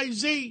X, Y,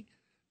 Z,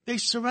 they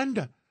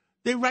surrender.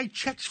 They write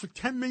checks for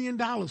 $10 million,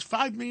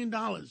 $5 million.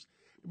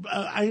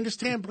 I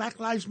understand Black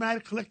Lives Matter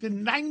collected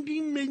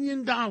 $90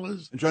 million.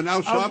 And so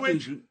now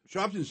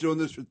Sharpton's doing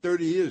this for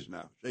 30 years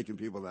now, shaking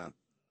people down.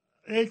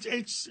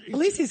 It's at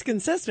least he's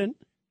consistent.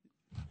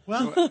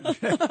 Well, look.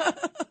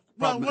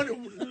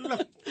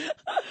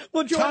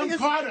 Well, Tom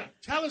Carter,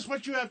 tell us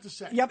what you have to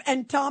say. Yep,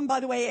 and Tom, by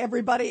the way,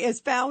 everybody, is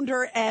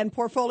founder and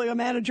portfolio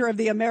manager of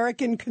the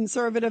American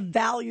Conservative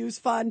Values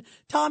Fund.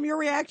 Tom, your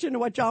reaction to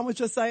what John was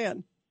just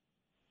saying?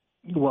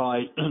 Well,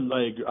 I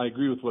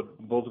agree with what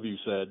both of you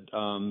said.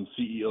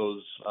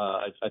 CEOs,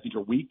 I think,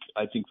 are weak.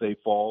 I think they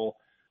fall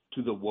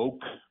to the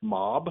woke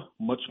mob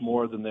much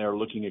more than they're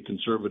looking at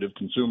conservative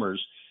consumers.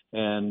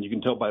 And you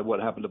can tell by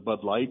what happened to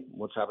Bud Light,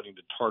 what's happening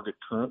to Target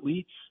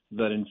currently,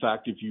 that in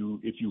fact, if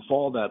you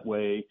fall that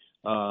way,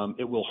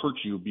 it will hurt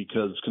you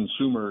because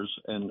consumers,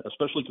 and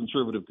especially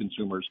conservative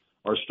consumers,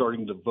 are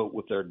starting to vote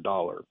with their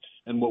dollar.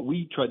 And what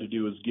we try to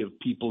do is give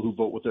people who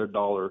vote with their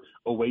dollar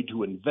a way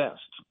to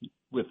invest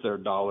with their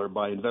dollar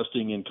by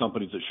investing in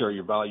companies that share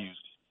your values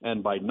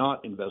and by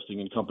not investing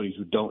in companies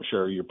who don't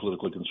share your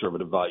politically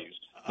conservative values.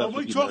 Are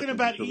we talking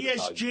about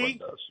ESG,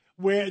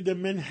 where the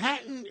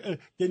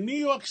the New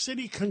York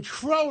City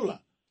controller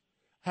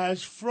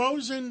has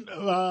frozen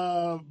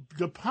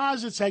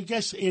deposits, I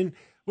guess,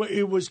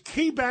 it was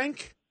Key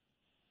Bank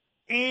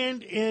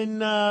and in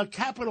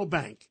Capital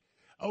Bank.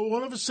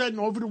 All of a sudden,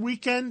 over the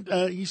weekend,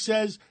 he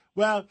says,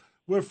 well,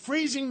 we're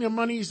freezing the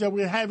monies that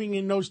we're having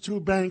in those two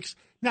banks.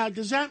 Now,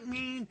 does that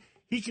mean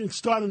he can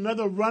start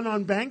another run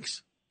on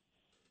banks?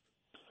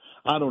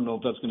 I don't know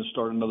if that's going to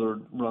start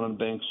another run on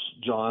banks,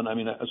 John. I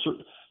mean,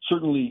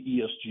 certainly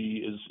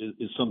ESG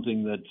is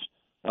something that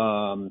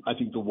I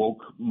think the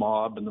woke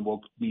mob and the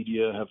woke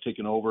media have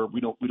taken over. We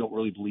don't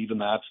really believe in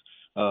that.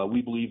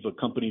 We believe a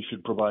company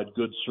should provide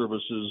good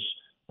services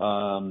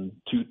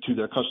to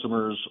their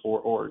customers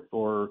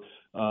or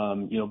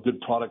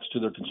good products to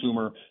their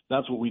consumer.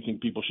 That's what we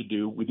think people should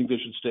do. We think they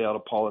should stay out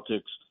of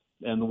politics.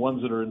 And the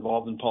ones that are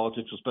involved in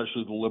politics,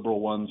 especially the liberal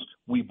ones,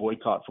 we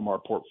boycott from our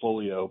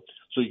portfolio.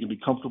 So you can be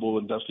comfortable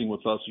investing with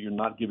us so you're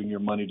not giving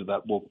your money to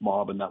that woke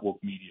mob and that woke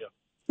media.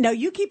 Now,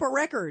 you keep a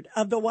record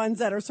of the ones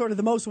that are sort of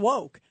the most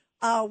woke.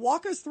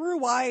 Walk us through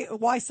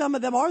why some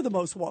of them are the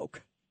most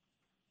woke.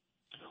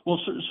 Well,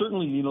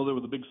 certainly, there were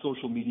the big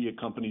social media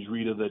companies,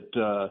 Rita,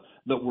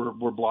 that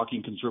were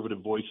blocking conservative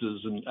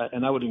voices,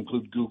 and I would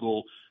include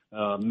Google,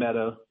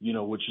 Meta,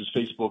 which is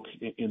Facebook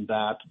in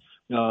that.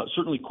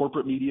 Certainly,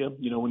 corporate media.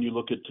 When you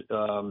look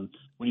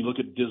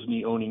at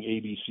Disney owning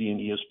ABC and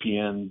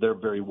ESPN, they're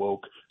very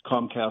woke.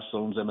 Comcast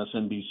owns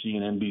MSNBC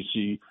and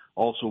NBC,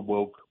 also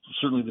woke.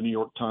 Certainly, the New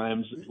York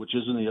Times, which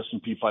is in the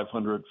S&P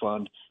 500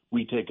 fund,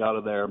 we take out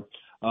of there.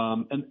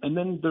 And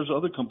then there's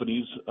other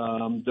companies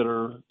that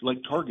are like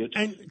Target.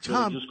 And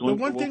Tom, the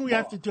one thing we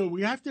have to do,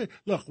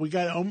 look.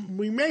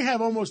 We may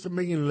have almost 1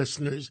 million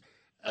listeners.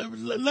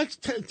 Let's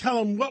tell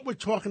them what we're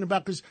talking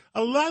about, because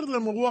a lot of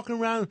them are walking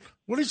around.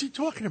 What is he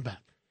talking about?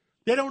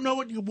 They don't know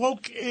what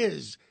woke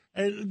is.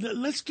 And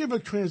let's give a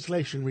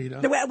translation, Rita.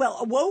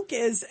 Well, woke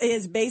is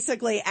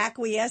basically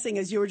acquiescing,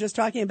 as you were just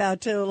talking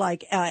about, to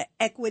like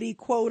equity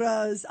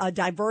quotas,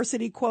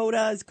 diversity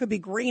quotas, could be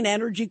green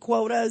energy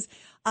quotas.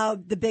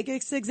 The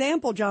biggest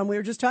example, John, we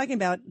were just talking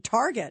about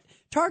Target.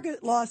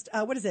 Target lost,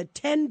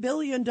 $10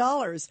 billion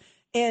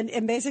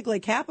in basically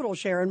capital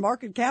share and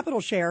market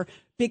capital share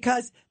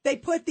because they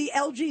put the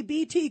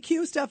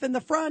LGBTQ stuff in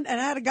the front and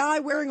had a guy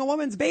wearing a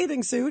woman's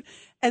bathing suit,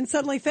 and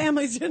suddenly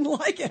families didn't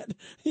like it,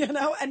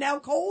 and now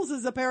Kohl's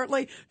is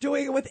apparently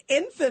doing it with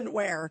infant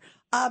wear.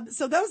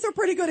 So those are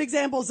pretty good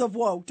examples of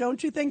woke,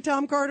 don't you think,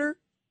 Tom Carter?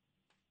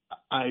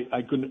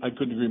 I couldn't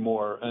agree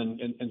more. And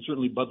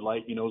certainly Bud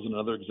Light, is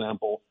another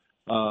example.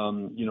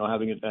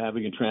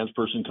 Having a trans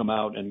person come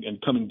out and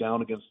coming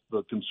down against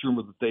the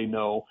consumer that they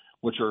know,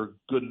 which are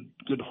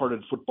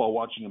good-hearted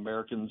football-watching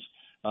Americans.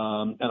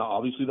 And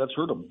obviously that's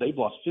hurt them. They've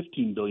lost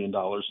 $15 billion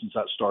since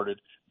that started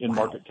in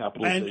market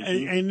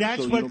capitalization. And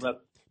that's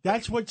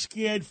that's what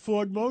scared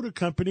Ford Motor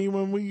Company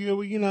when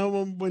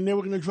when they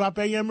were going to drop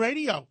AM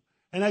radio.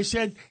 And I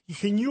said,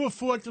 can you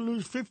afford to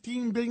lose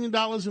 $15 billion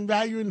in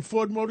value in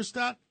Ford Motor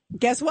stock?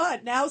 Guess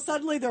what? Now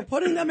suddenly they're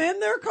putting them in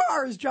their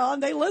cars,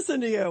 John. They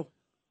listen to you.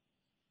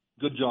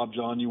 Good job,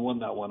 John. You won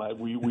that one.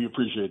 We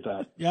appreciate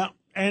that. Yeah.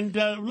 And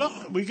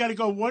look, we got to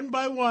go one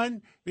by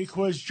one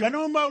because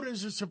General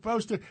Motors is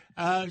supposed to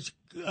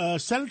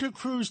Senator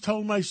Cruz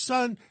told my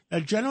son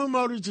that General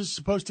Motors is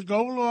supposed to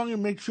go along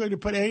and make sure to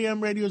put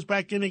AM radios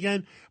back in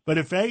again. But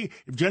if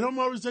General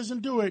Motors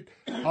doesn't do it,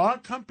 all our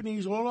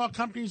companies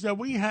that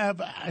we have,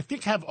 I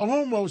think have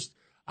almost,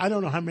 I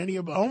don't know how many,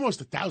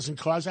 almost 1,000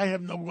 cars. I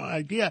have no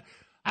idea.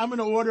 I'm going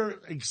to order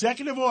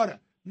executive order.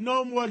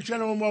 No more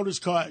General Motors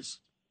cars.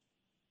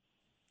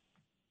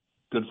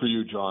 Good for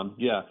you, John.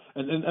 Yeah,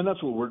 and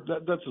that's what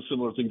that's a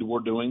similar thing to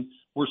what we're doing.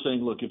 We're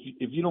saying, look, if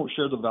you don't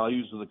share the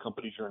values of the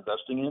companies you're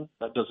investing in,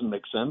 that doesn't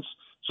make sense.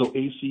 So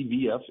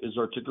ACVF is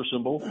our ticker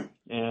symbol,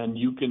 and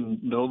you can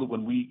know that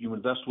when you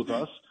invest with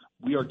us,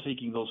 we are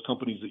taking those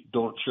companies that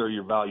don't share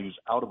your values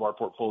out of our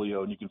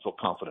portfolio, and you can feel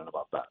confident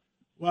about that.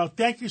 Well,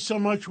 thank you so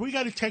much. We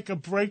got to take a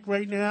break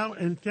right now,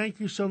 and thank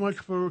you so much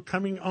for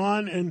coming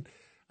on. And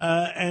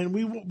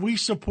we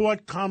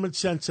support common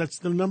sense. That's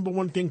the number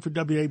one thing for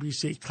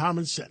WABC,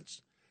 common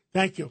sense.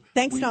 Thank you.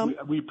 Thanks, Tom.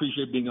 We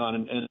appreciate being on,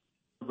 and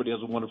everybody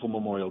has a wonderful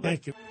Memorial Day.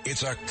 Thank you.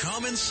 It's a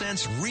common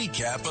sense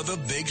recap of the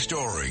big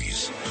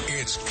stories.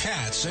 It's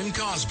Katz and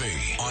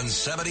Cosby on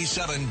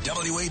 77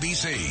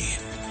 WABC.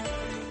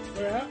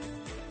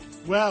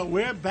 Well,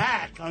 we're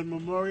back on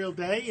Memorial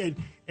Day,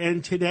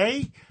 and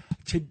today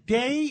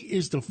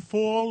is the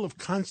fall of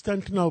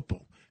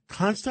Constantinople.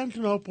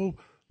 Constantinople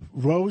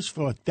rose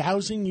for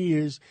 1,000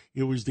 years.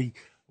 It was the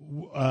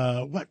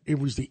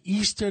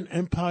Eastern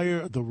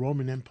Empire of the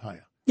Roman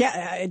Empire.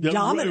 Yeah,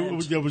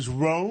 dominant. There was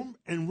Rome,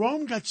 and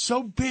Rome got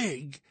so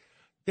big,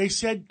 they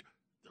said,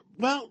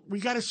 well, we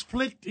got to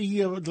split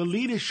the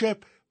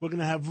leadership. We're going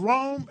to have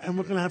Rome, and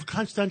we're going to have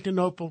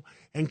Constantinople.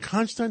 And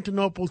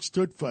Constantinople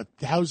stood for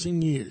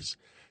 1,000 years.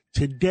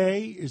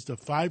 Today is the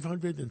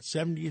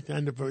 570th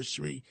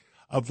anniversary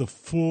of the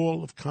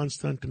fall of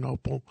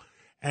Constantinople.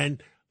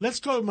 And let's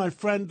go to my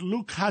friend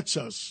Lou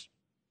Katzos.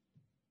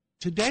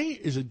 Today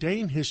is a day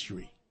in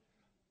history,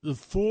 the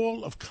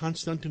fall of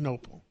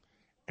Constantinople.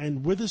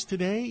 And with us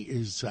today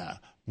is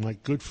my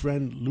good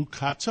friend Lou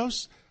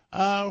Katzos,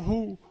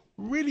 who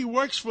really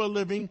works for a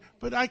living,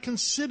 but I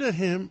consider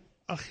him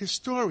a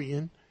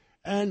historian.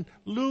 And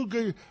Lou,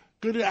 good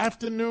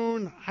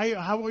afternoon.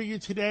 How are you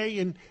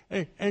today?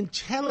 And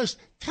tell us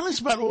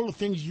about all the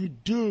things you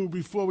do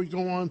before we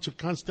go on to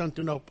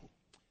Constantinople.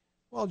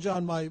 Well,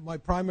 John, my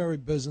primary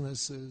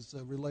business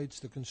relates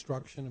to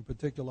construction, in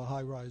particular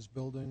high-rise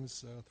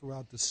buildings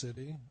throughout the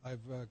city. I've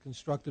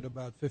constructed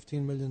about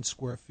 15 million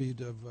square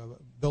feet of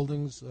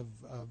buildings of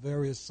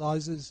various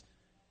sizes,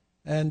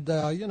 and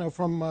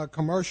from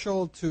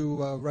commercial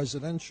to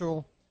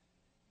residential.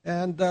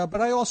 And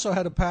but I also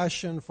had a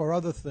passion for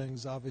other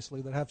things,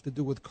 obviously, that have to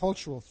do with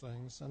cultural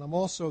things. And I'm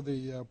also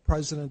the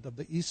president of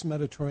the East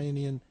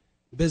Mediterranean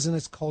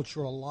Business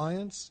Cultural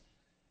Alliance.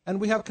 And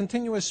we have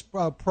continuous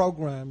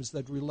programs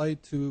that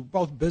relate to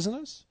both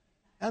business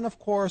and, of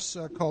course,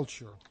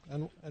 culture.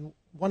 And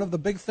one of the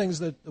big things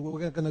that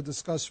we're going to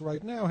discuss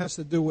right now has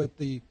to do with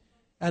the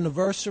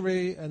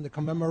anniversary and the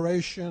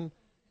commemoration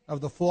of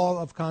the fall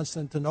of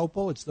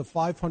Constantinople. It's the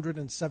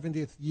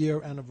 570th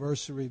year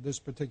anniversary this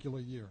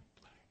particular year.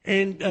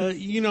 And,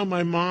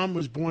 my mom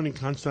was born in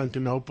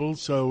Constantinople,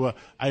 so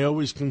I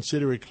always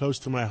consider it close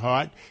to my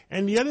heart.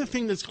 And the other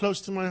thing that's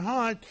close to my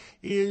heart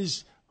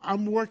is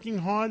I'm working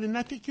hard, and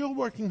I think you're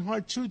working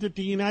hard, too, that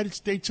the United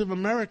States of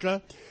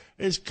America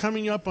is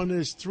coming up on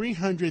its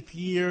 300th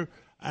year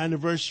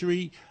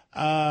anniversary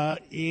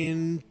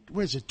in,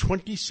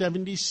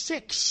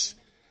 2076,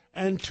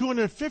 and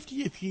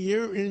 250th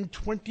year in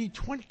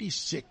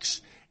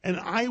 2026. And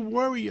I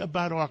worry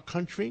about our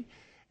country.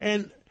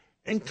 And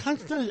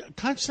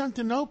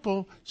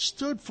Constantinople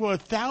stood for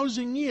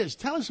 1,000 years.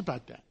 Tell us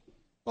about that.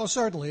 Well,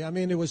 certainly. I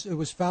mean, it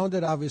was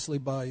founded, obviously,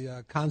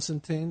 by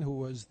Constantine, who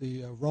was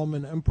the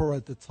Roman emperor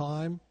at the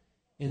time,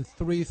 in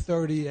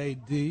 330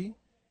 A.D.,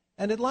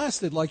 and it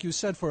lasted, like you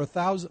said, for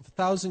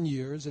 1,000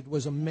 years. It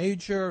was a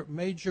major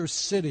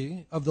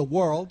city of the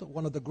world,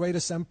 one of the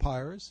greatest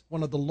empires,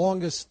 one of the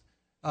longest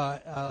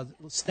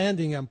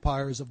standing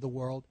empires of the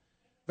world.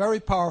 Very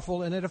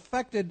powerful, and it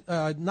affected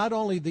not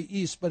only the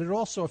East, but it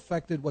also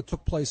affected what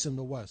took place in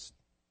the West.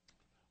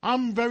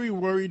 I'm very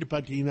worried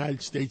about the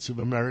United States of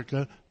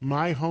America,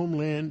 my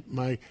homeland.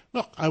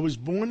 Look, I was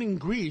born in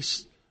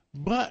Greece,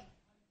 but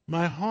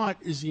my heart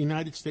is the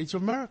United States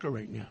of America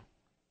right now.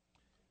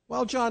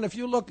 Well, John, if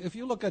you look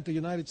at the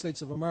United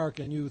States of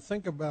America and you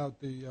think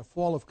about the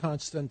fall of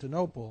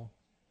Constantinople,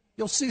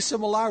 you'll see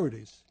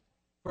similarities.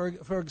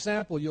 For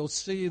example, you'll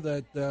see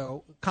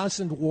that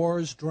constant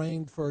wars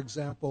drained, for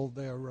example,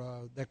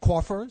 their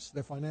coffers,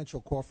 their financial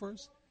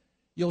coffers.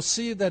 You'll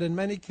see that in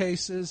many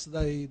cases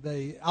they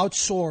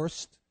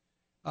outsourced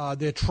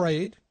their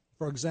trade,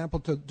 for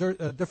example, to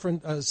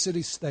different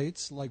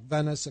city-states like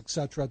Venice,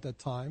 etc. at that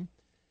time.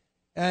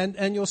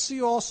 And you'll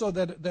see also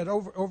that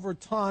over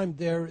time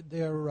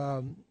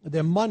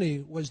their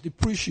money was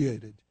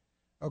depreciated.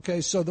 Okay,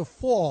 so the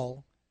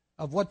fall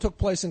of what took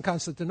place in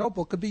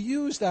Constantinople could be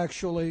used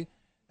actually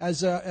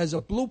as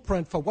a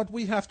blueprint for what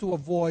we have to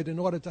avoid in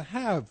order to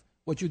have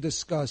what you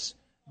discuss,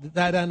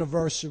 that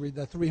anniversary,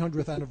 the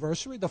 300th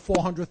anniversary, the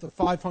 400th, the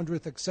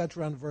 500th,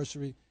 etc.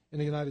 anniversary in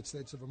the United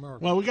States of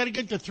America. Well, we got to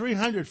get to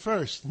 300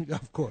 first.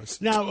 Of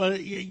course. Now,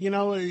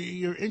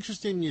 you're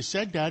interesting you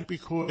said that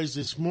because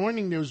this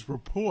morning there was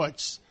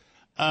reports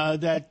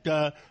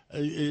that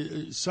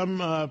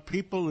some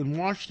people in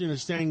Washington are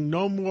saying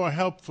no more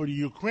help for the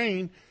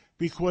Ukraine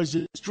because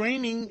it's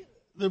draining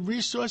the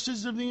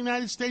resources of the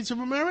United States of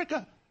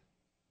America.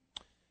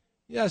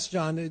 Yes,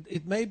 John,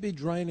 it may be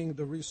draining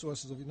the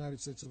resources of the United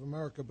States of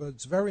America, but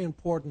it's very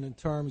important in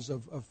terms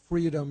of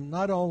freedom,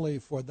 not only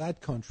for that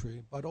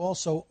country, but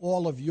also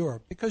all of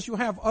Europe, because you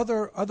have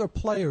other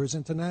players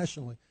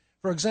internationally.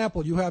 For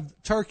example, you have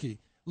Turkey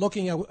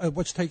looking at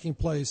what's taking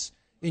place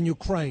in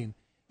Ukraine.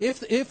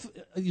 If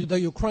the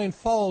Ukraine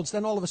folds,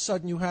 then all of a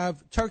sudden you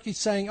have Turkey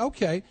saying,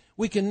 okay,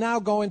 we can now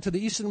go into the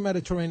Eastern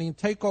Mediterranean,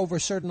 take over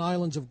certain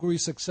islands of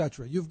Greece,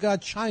 etc. You've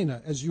got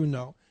China, as you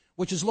know,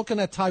 which is looking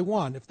at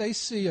Taiwan. If they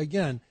see,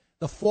 again,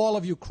 the fall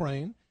of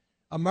Ukraine,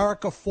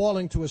 America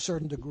falling to a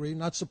certain degree,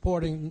 not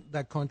supporting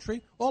that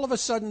country, all of a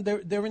sudden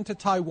they're into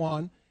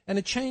Taiwan, and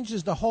it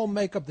changes the whole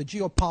makeup, the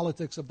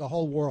geopolitics of the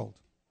whole world.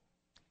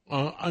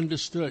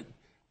 Understood.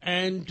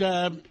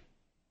 And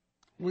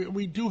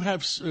we do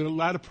have a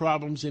lot of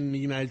problems in the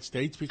United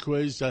States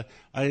because I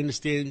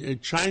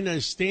understand China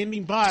is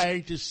standing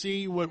by to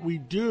see what we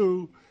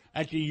do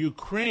at the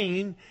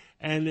Ukraine,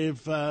 and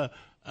if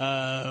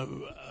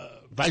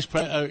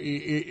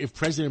if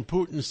President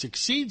Putin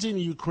succeeds in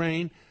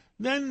Ukraine,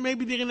 then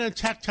maybe they're going to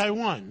attack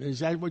Taiwan. Is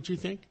that what you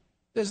think?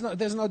 There's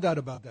no doubt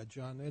about that,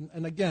 John.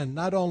 And again,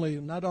 not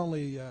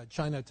only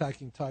China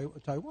attacking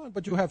Taiwan,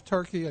 but you have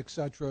Turkey,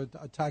 etc.,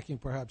 attacking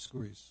perhaps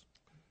Greece.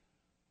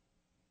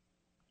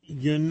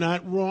 You're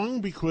not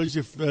wrong, because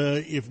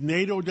if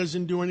NATO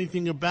doesn't do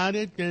anything about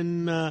it,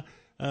 then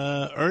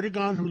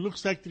Erdogan, who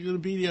looks like they're going to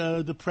be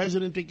the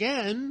president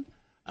again,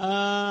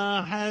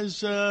 has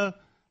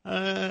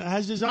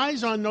his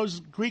eyes on those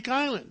Greek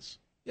islands.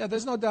 Yeah,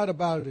 there's no doubt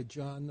about it,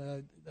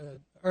 John.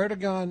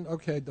 Erdogan,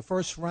 okay, the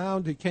first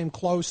round he came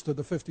close to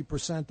the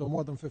 50% or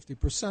more than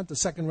 50%. The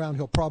second round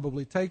he'll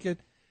probably take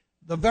it.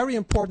 The very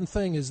important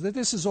thing is that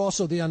this is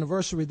also the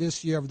anniversary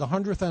this year of the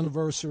 100th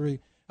anniversary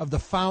of the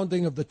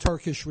founding of the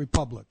Turkish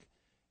Republic.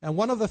 And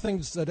one of the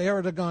things that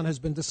Erdogan has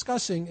been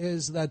discussing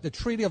is that the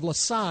Treaty of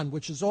Lausanne,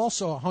 which is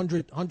also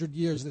 100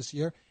 years this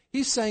year,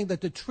 he's saying that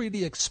the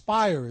treaty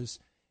expires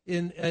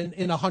in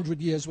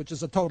 100 years, which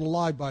is a total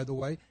lie, by the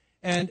way.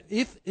 And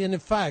if, in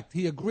fact,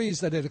 he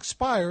agrees that it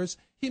expires,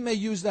 he may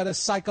use that as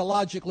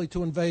psychologically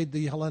to invade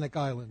the Hellenic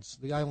islands,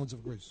 the islands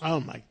of Greece.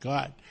 Oh, my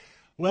God.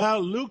 Well,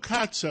 Lou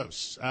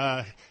Katsos,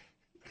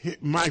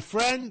 my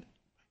friend,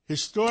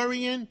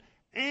 historian,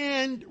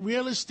 and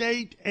real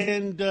estate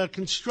and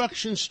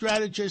construction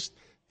strategist,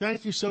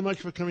 thank you so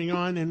much for coming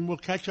on, and we'll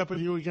catch up with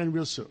you again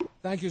real soon.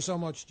 Thank you so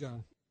much,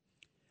 John.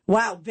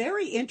 Wow,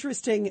 very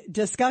interesting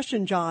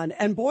discussion, John.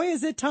 And boy,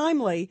 is it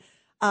timely,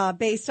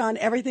 based on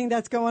everything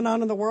that's going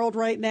on in the world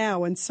right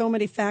now and so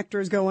many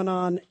factors going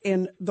on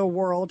in the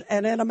world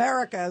and in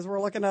America as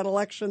we're looking at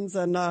elections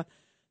and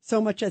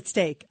so much at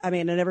stake. I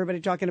mean, and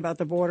everybody talking about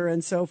the border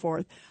and so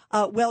forth.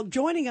 Well,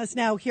 joining us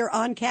now here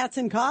on Katz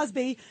and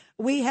Cosby,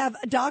 we have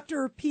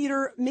Dr.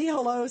 Peter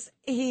Mihalos.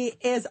 He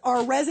is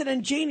our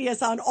resident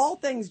genius on all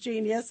things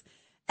genius.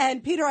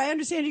 And Peter, I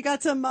understand you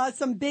got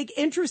some big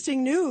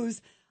interesting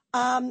news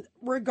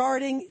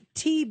regarding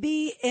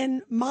TB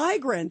in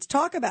migrants.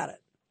 Talk about it.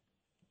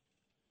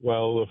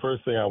 Well, the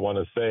first thing I want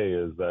to say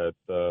is that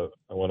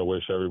I want to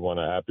wish everyone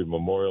a happy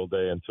Memorial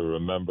Day and to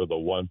remember the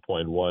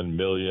 1.1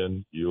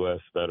 million U.S.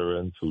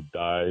 veterans who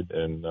died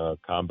in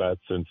combat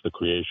since the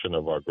creation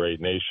of our great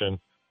nation,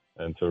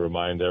 and to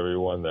remind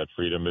everyone that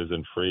freedom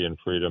isn't free and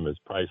freedom is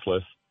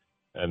priceless,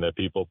 and that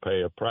people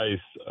pay a price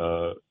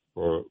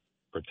for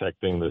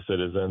protecting the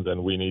citizens,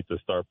 and we need to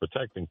start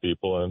protecting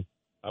people. And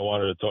I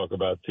wanted to talk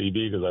about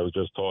TB because I was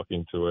just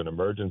talking to an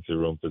emergency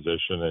room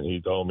physician, and he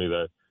told me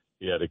that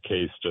he had a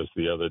case just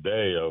the other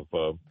day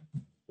of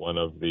one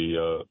of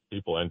the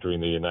people entering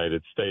the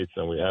United States,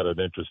 and we had an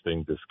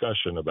interesting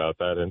discussion about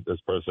that. And this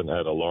person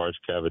had a large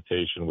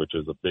cavitation, which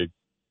is a big,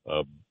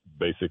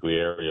 basically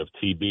area of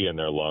TB in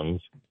their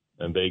lungs.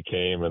 And they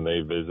came and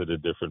they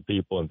visited different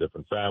people and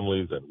different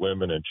families and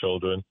women and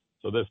children.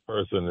 So this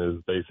person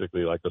is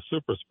basically like a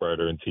super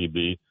spreader in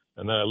TB.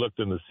 And then I looked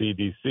in the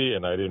CDC,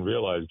 and I didn't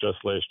realize just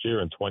last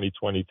year in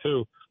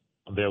 2022,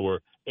 there were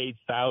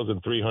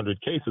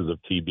 8,300 cases of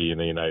TB in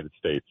the United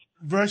States.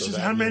 Versus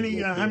how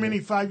many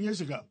 5 years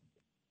ago?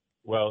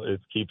 Well,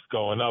 it keeps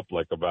going up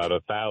like about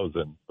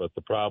 1,000. But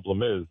the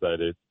problem is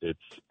that it's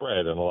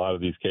spread, and a lot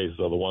of these cases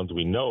are the ones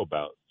we know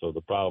about. So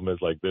the problem is,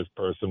 like, this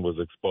person was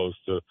exposed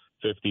to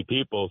 50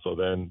 people, so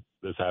then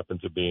this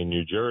happened to be in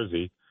New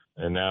Jersey,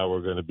 and now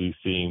we're going to be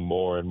seeing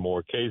more and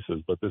more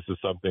cases. But this is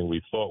something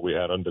we thought we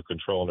had under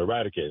control and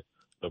eradicated.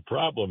 The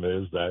problem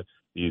is that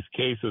these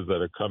cases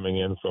that are coming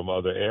in from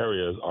other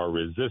areas are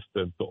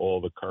resistant to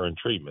all the current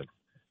treatments.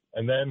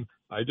 And then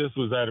I just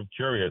was out of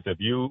curious, if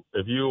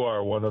you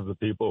are one of the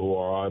people who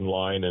are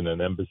online in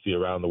an embassy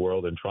around the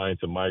world and trying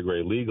to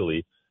migrate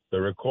legally, the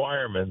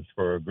requirements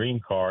for a green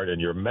card and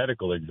your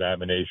medical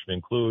examination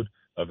include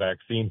a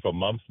vaccine for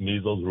mumps,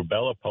 measles,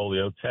 rubella,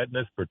 polio,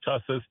 tetanus,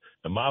 pertussis,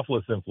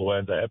 Haemophilus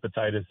influenza,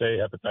 hepatitis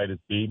A, hepatitis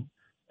B,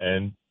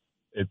 and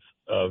it's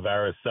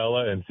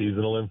varicella and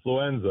seasonal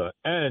influenza.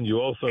 And you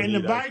also and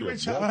need the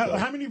migrants.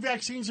 How many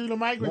vaccines do the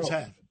migrants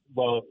have?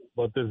 Well,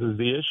 but this is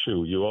the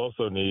issue. You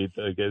also need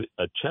to get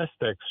a chest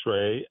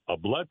X-ray, a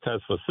blood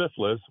test for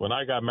syphilis. When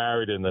I got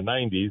married in the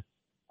 90s,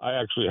 I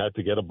actually had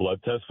to get a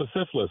blood test for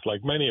syphilis,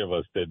 like many of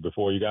us did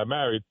before you got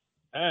married.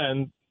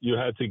 And you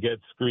had to get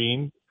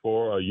screened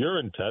for a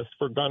urine test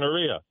for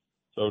gonorrhea.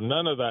 So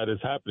none of that is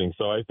happening.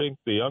 So I think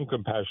the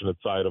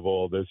uncompassionate side of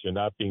all this, you're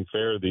not being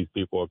fair to these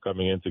people who are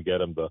coming in to get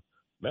them the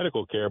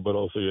medical care, but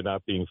also you're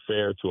not being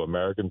fair to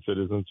American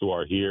citizens who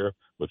are here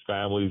with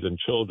families and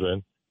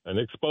children and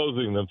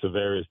exposing them to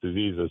various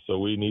diseases. So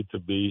we need to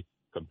be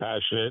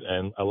compassionate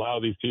and allow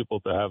these people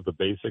to have the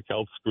basic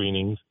health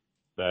screenings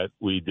that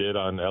we did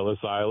on Ellis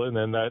Island,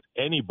 and that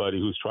anybody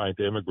who's trying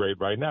to immigrate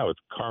right now, it's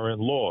current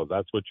law.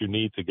 That's what you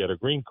need to get a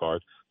green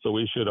card. So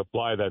we should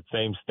apply that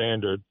same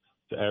standard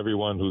to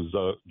everyone who's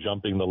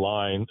jumping the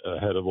line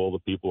ahead of all the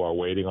people who are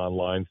waiting on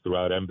lines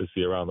throughout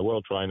embassy around the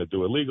world trying to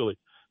do it legally,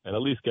 and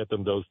at least get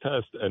them those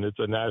tests. And it's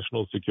a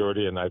national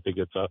security, and I think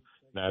it's a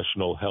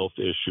national health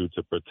issue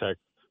to protect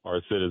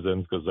our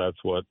citizens, because that's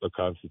what the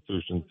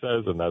Constitution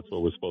says, and that's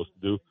what we're supposed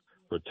to do,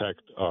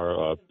 protect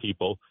our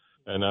people.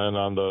 And then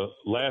on the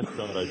last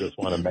note, I just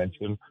want to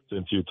mention,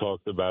 since you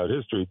talked about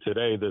history,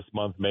 today, this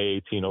month, May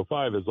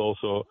 1805, is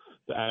also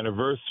the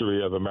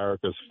anniversary of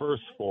America's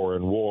first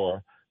foreign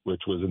war,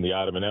 which was in the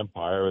Ottoman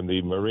Empire. And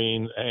the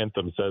Marine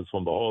anthem says,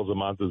 from the halls of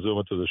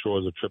Montezuma to the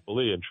shores of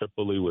Tripoli. And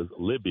Tripoli was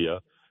Libya.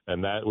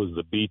 And that was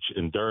the beach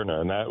in Derna.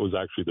 And that was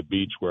actually the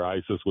beach where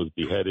ISIS was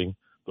beheading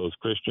those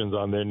Christians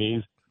on their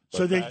knees.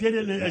 So they did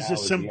it as a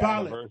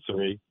symbolic.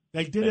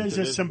 They did it as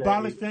a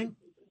symbolic thing?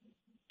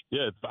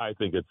 Yeah, I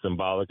think it's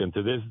symbolic. And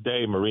to this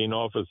day, Marine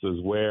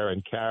officers wear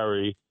and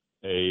carry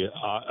an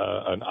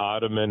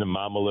Ottoman,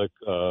 Mamluk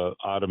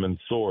Ottoman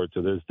sword.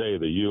 To this day,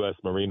 the U.S.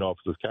 Marine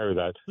officers carry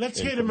that. Let's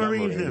hear the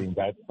Marine hymn.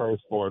 That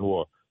first foreign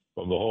war.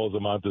 From the halls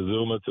of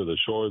Montezuma to the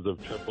shores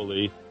of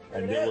Tripoli.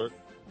 And they were...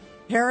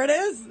 Here it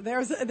is.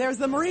 There's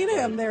the Marine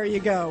hymn. There you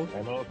go.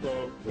 And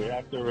also, we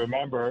have to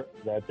remember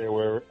that there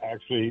were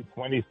actually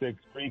 26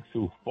 Greeks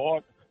who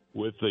fought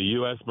with the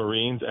U.S.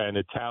 Marines and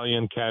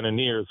Italian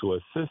cannoneers who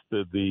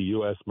assisted the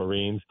U.S.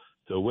 Marines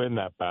to win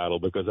that battle,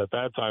 because at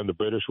that time the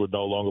British would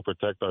no longer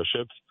protect our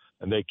ships,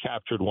 and they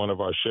captured one of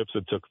our ships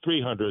and took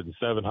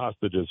 307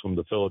 hostages from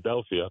the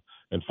Philadelphia.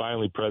 And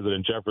finally,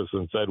 President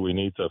Jefferson said we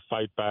need to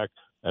fight back,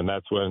 and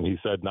that's when he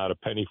said not a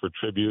penny for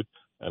tribute.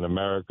 And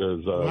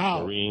America's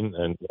Marine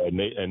and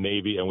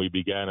Navy, and we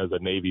began as a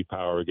Navy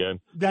power again.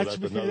 That's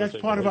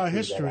part of our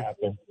history.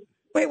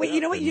 Wait,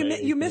 you know what?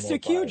 You missed a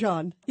cue,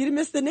 John. You didn't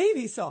miss the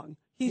Navy song.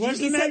 He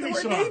said the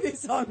word Navy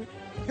song.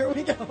 Here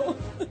we go.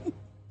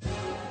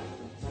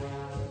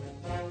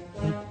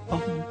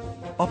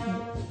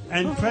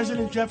 And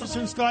President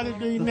Jefferson started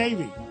the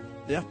Navy.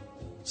 Yeah.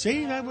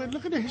 See,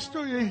 look at the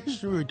history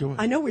we're doing.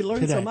 I know, we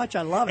learned today. so much.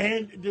 I love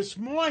it. And this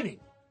morning,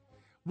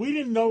 we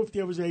didn't know if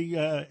there was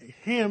a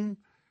hymn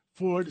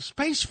for the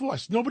Space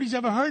Force. Nobody's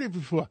ever heard it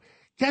before.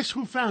 Guess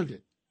who found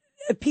it?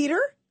 Peter?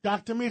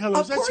 Dr.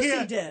 Michalos. Of course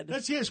he did.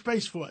 Let's hear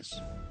Space Force.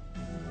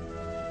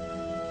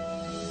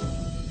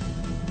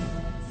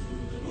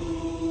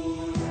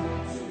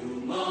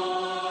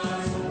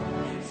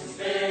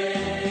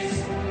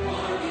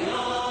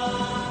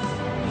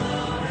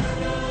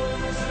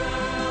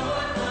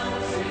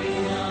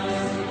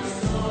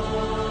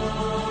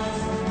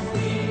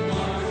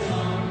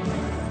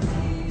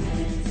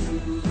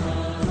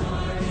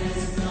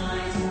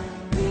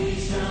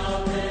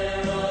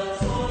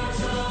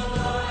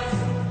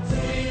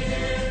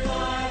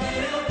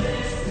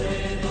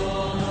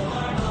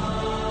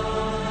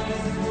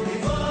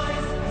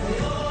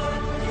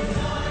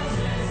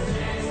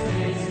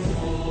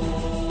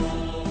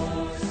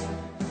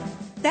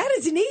 That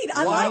is neat.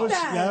 I like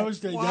that.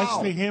 That's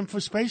the hymn for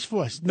Space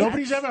Force.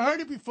 Nobody's ever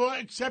heard it before,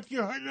 except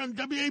you heard it on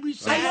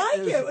WABC. I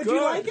like it. Do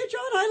you like it,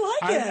 John? I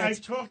like it. I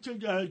talked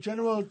to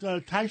General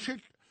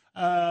Teichert,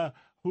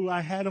 who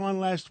I had on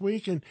last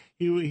week, and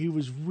he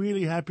was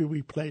really happy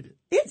we played it.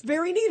 It's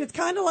very neat. It's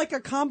kind of like a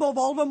combo of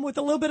all of them with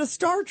a little bit of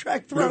Star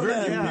Trek thrown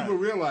in. People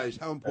realize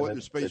how important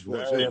the Space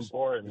Force is. Very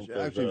important. It's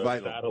actually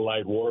vital.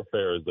 Satellite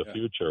warfare is the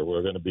future.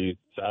 We're going to be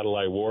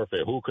satellite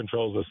warfare. Who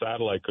controls the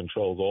satellite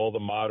controls all the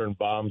modern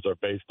bombs are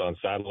based on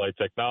satellite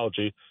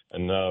technology.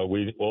 And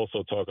we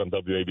also talk on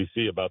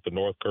WABC about the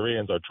North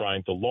Koreans are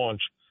trying to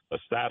launch a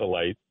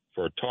satellite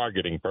for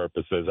targeting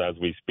purposes as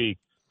we speak.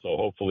 So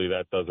hopefully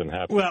that doesn't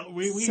happen. Well,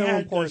 we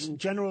had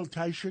General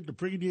Teichert, the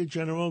Brigadier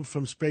General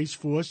from Space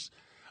Force,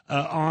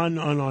 on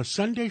our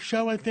Sunday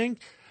show, I think.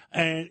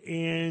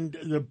 And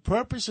the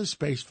purpose of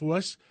Space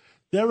Force,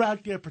 they're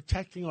out there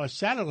protecting our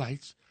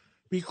satellites,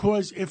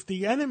 because if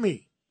the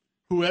enemy,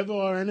 whoever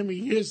our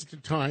enemy is at the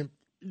time,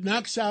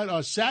 knocks out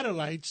our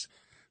satellites,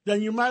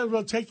 then you might as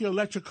well take your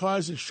electric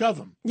cars and shove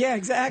them. Yeah,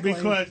 exactly.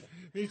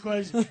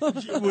 Because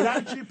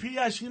without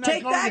GPS, you're not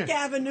Take going that,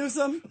 Gavin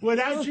Newsom.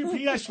 Without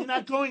GPS, you're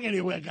not going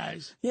anywhere,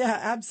 guys. Yeah,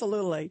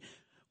 absolutely.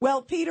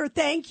 Well, Peter,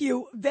 thank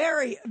you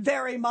very,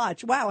 very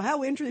much. Wow,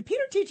 how interesting.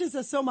 Peter teaches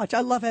us so much.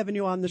 I love having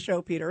you on the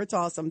show, Peter. It's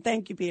awesome.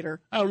 Thank you,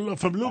 Peter.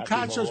 From Lou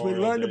Consos, we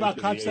learned about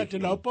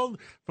Constantinople.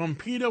 From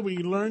Peter, we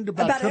learned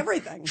about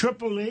everything.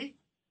 Tripoli.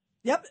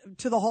 Yep,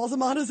 to the halls of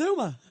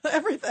Montezuma.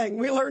 Everything.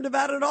 We learned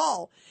about it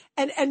all.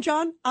 And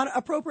John,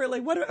 appropriately,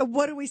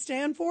 what do we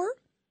stand for?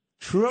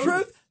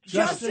 Truth,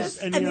 justice,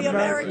 and the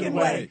American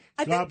way.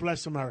 God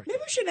bless America. Maybe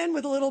we should end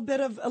with a little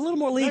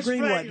more Lee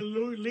Greenwood.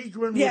 Lee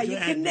Greenwood. Yeah, you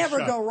can never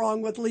go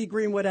wrong with Lee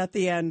Greenwood at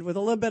the end, with a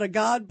little bit of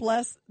God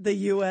bless the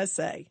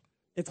USA.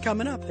 It's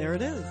coming up. There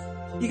it is.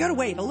 You got to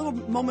wait. A little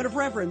moment of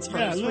reverence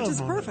first, which is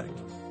perfect.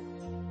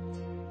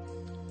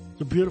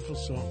 It's a beautiful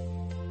song.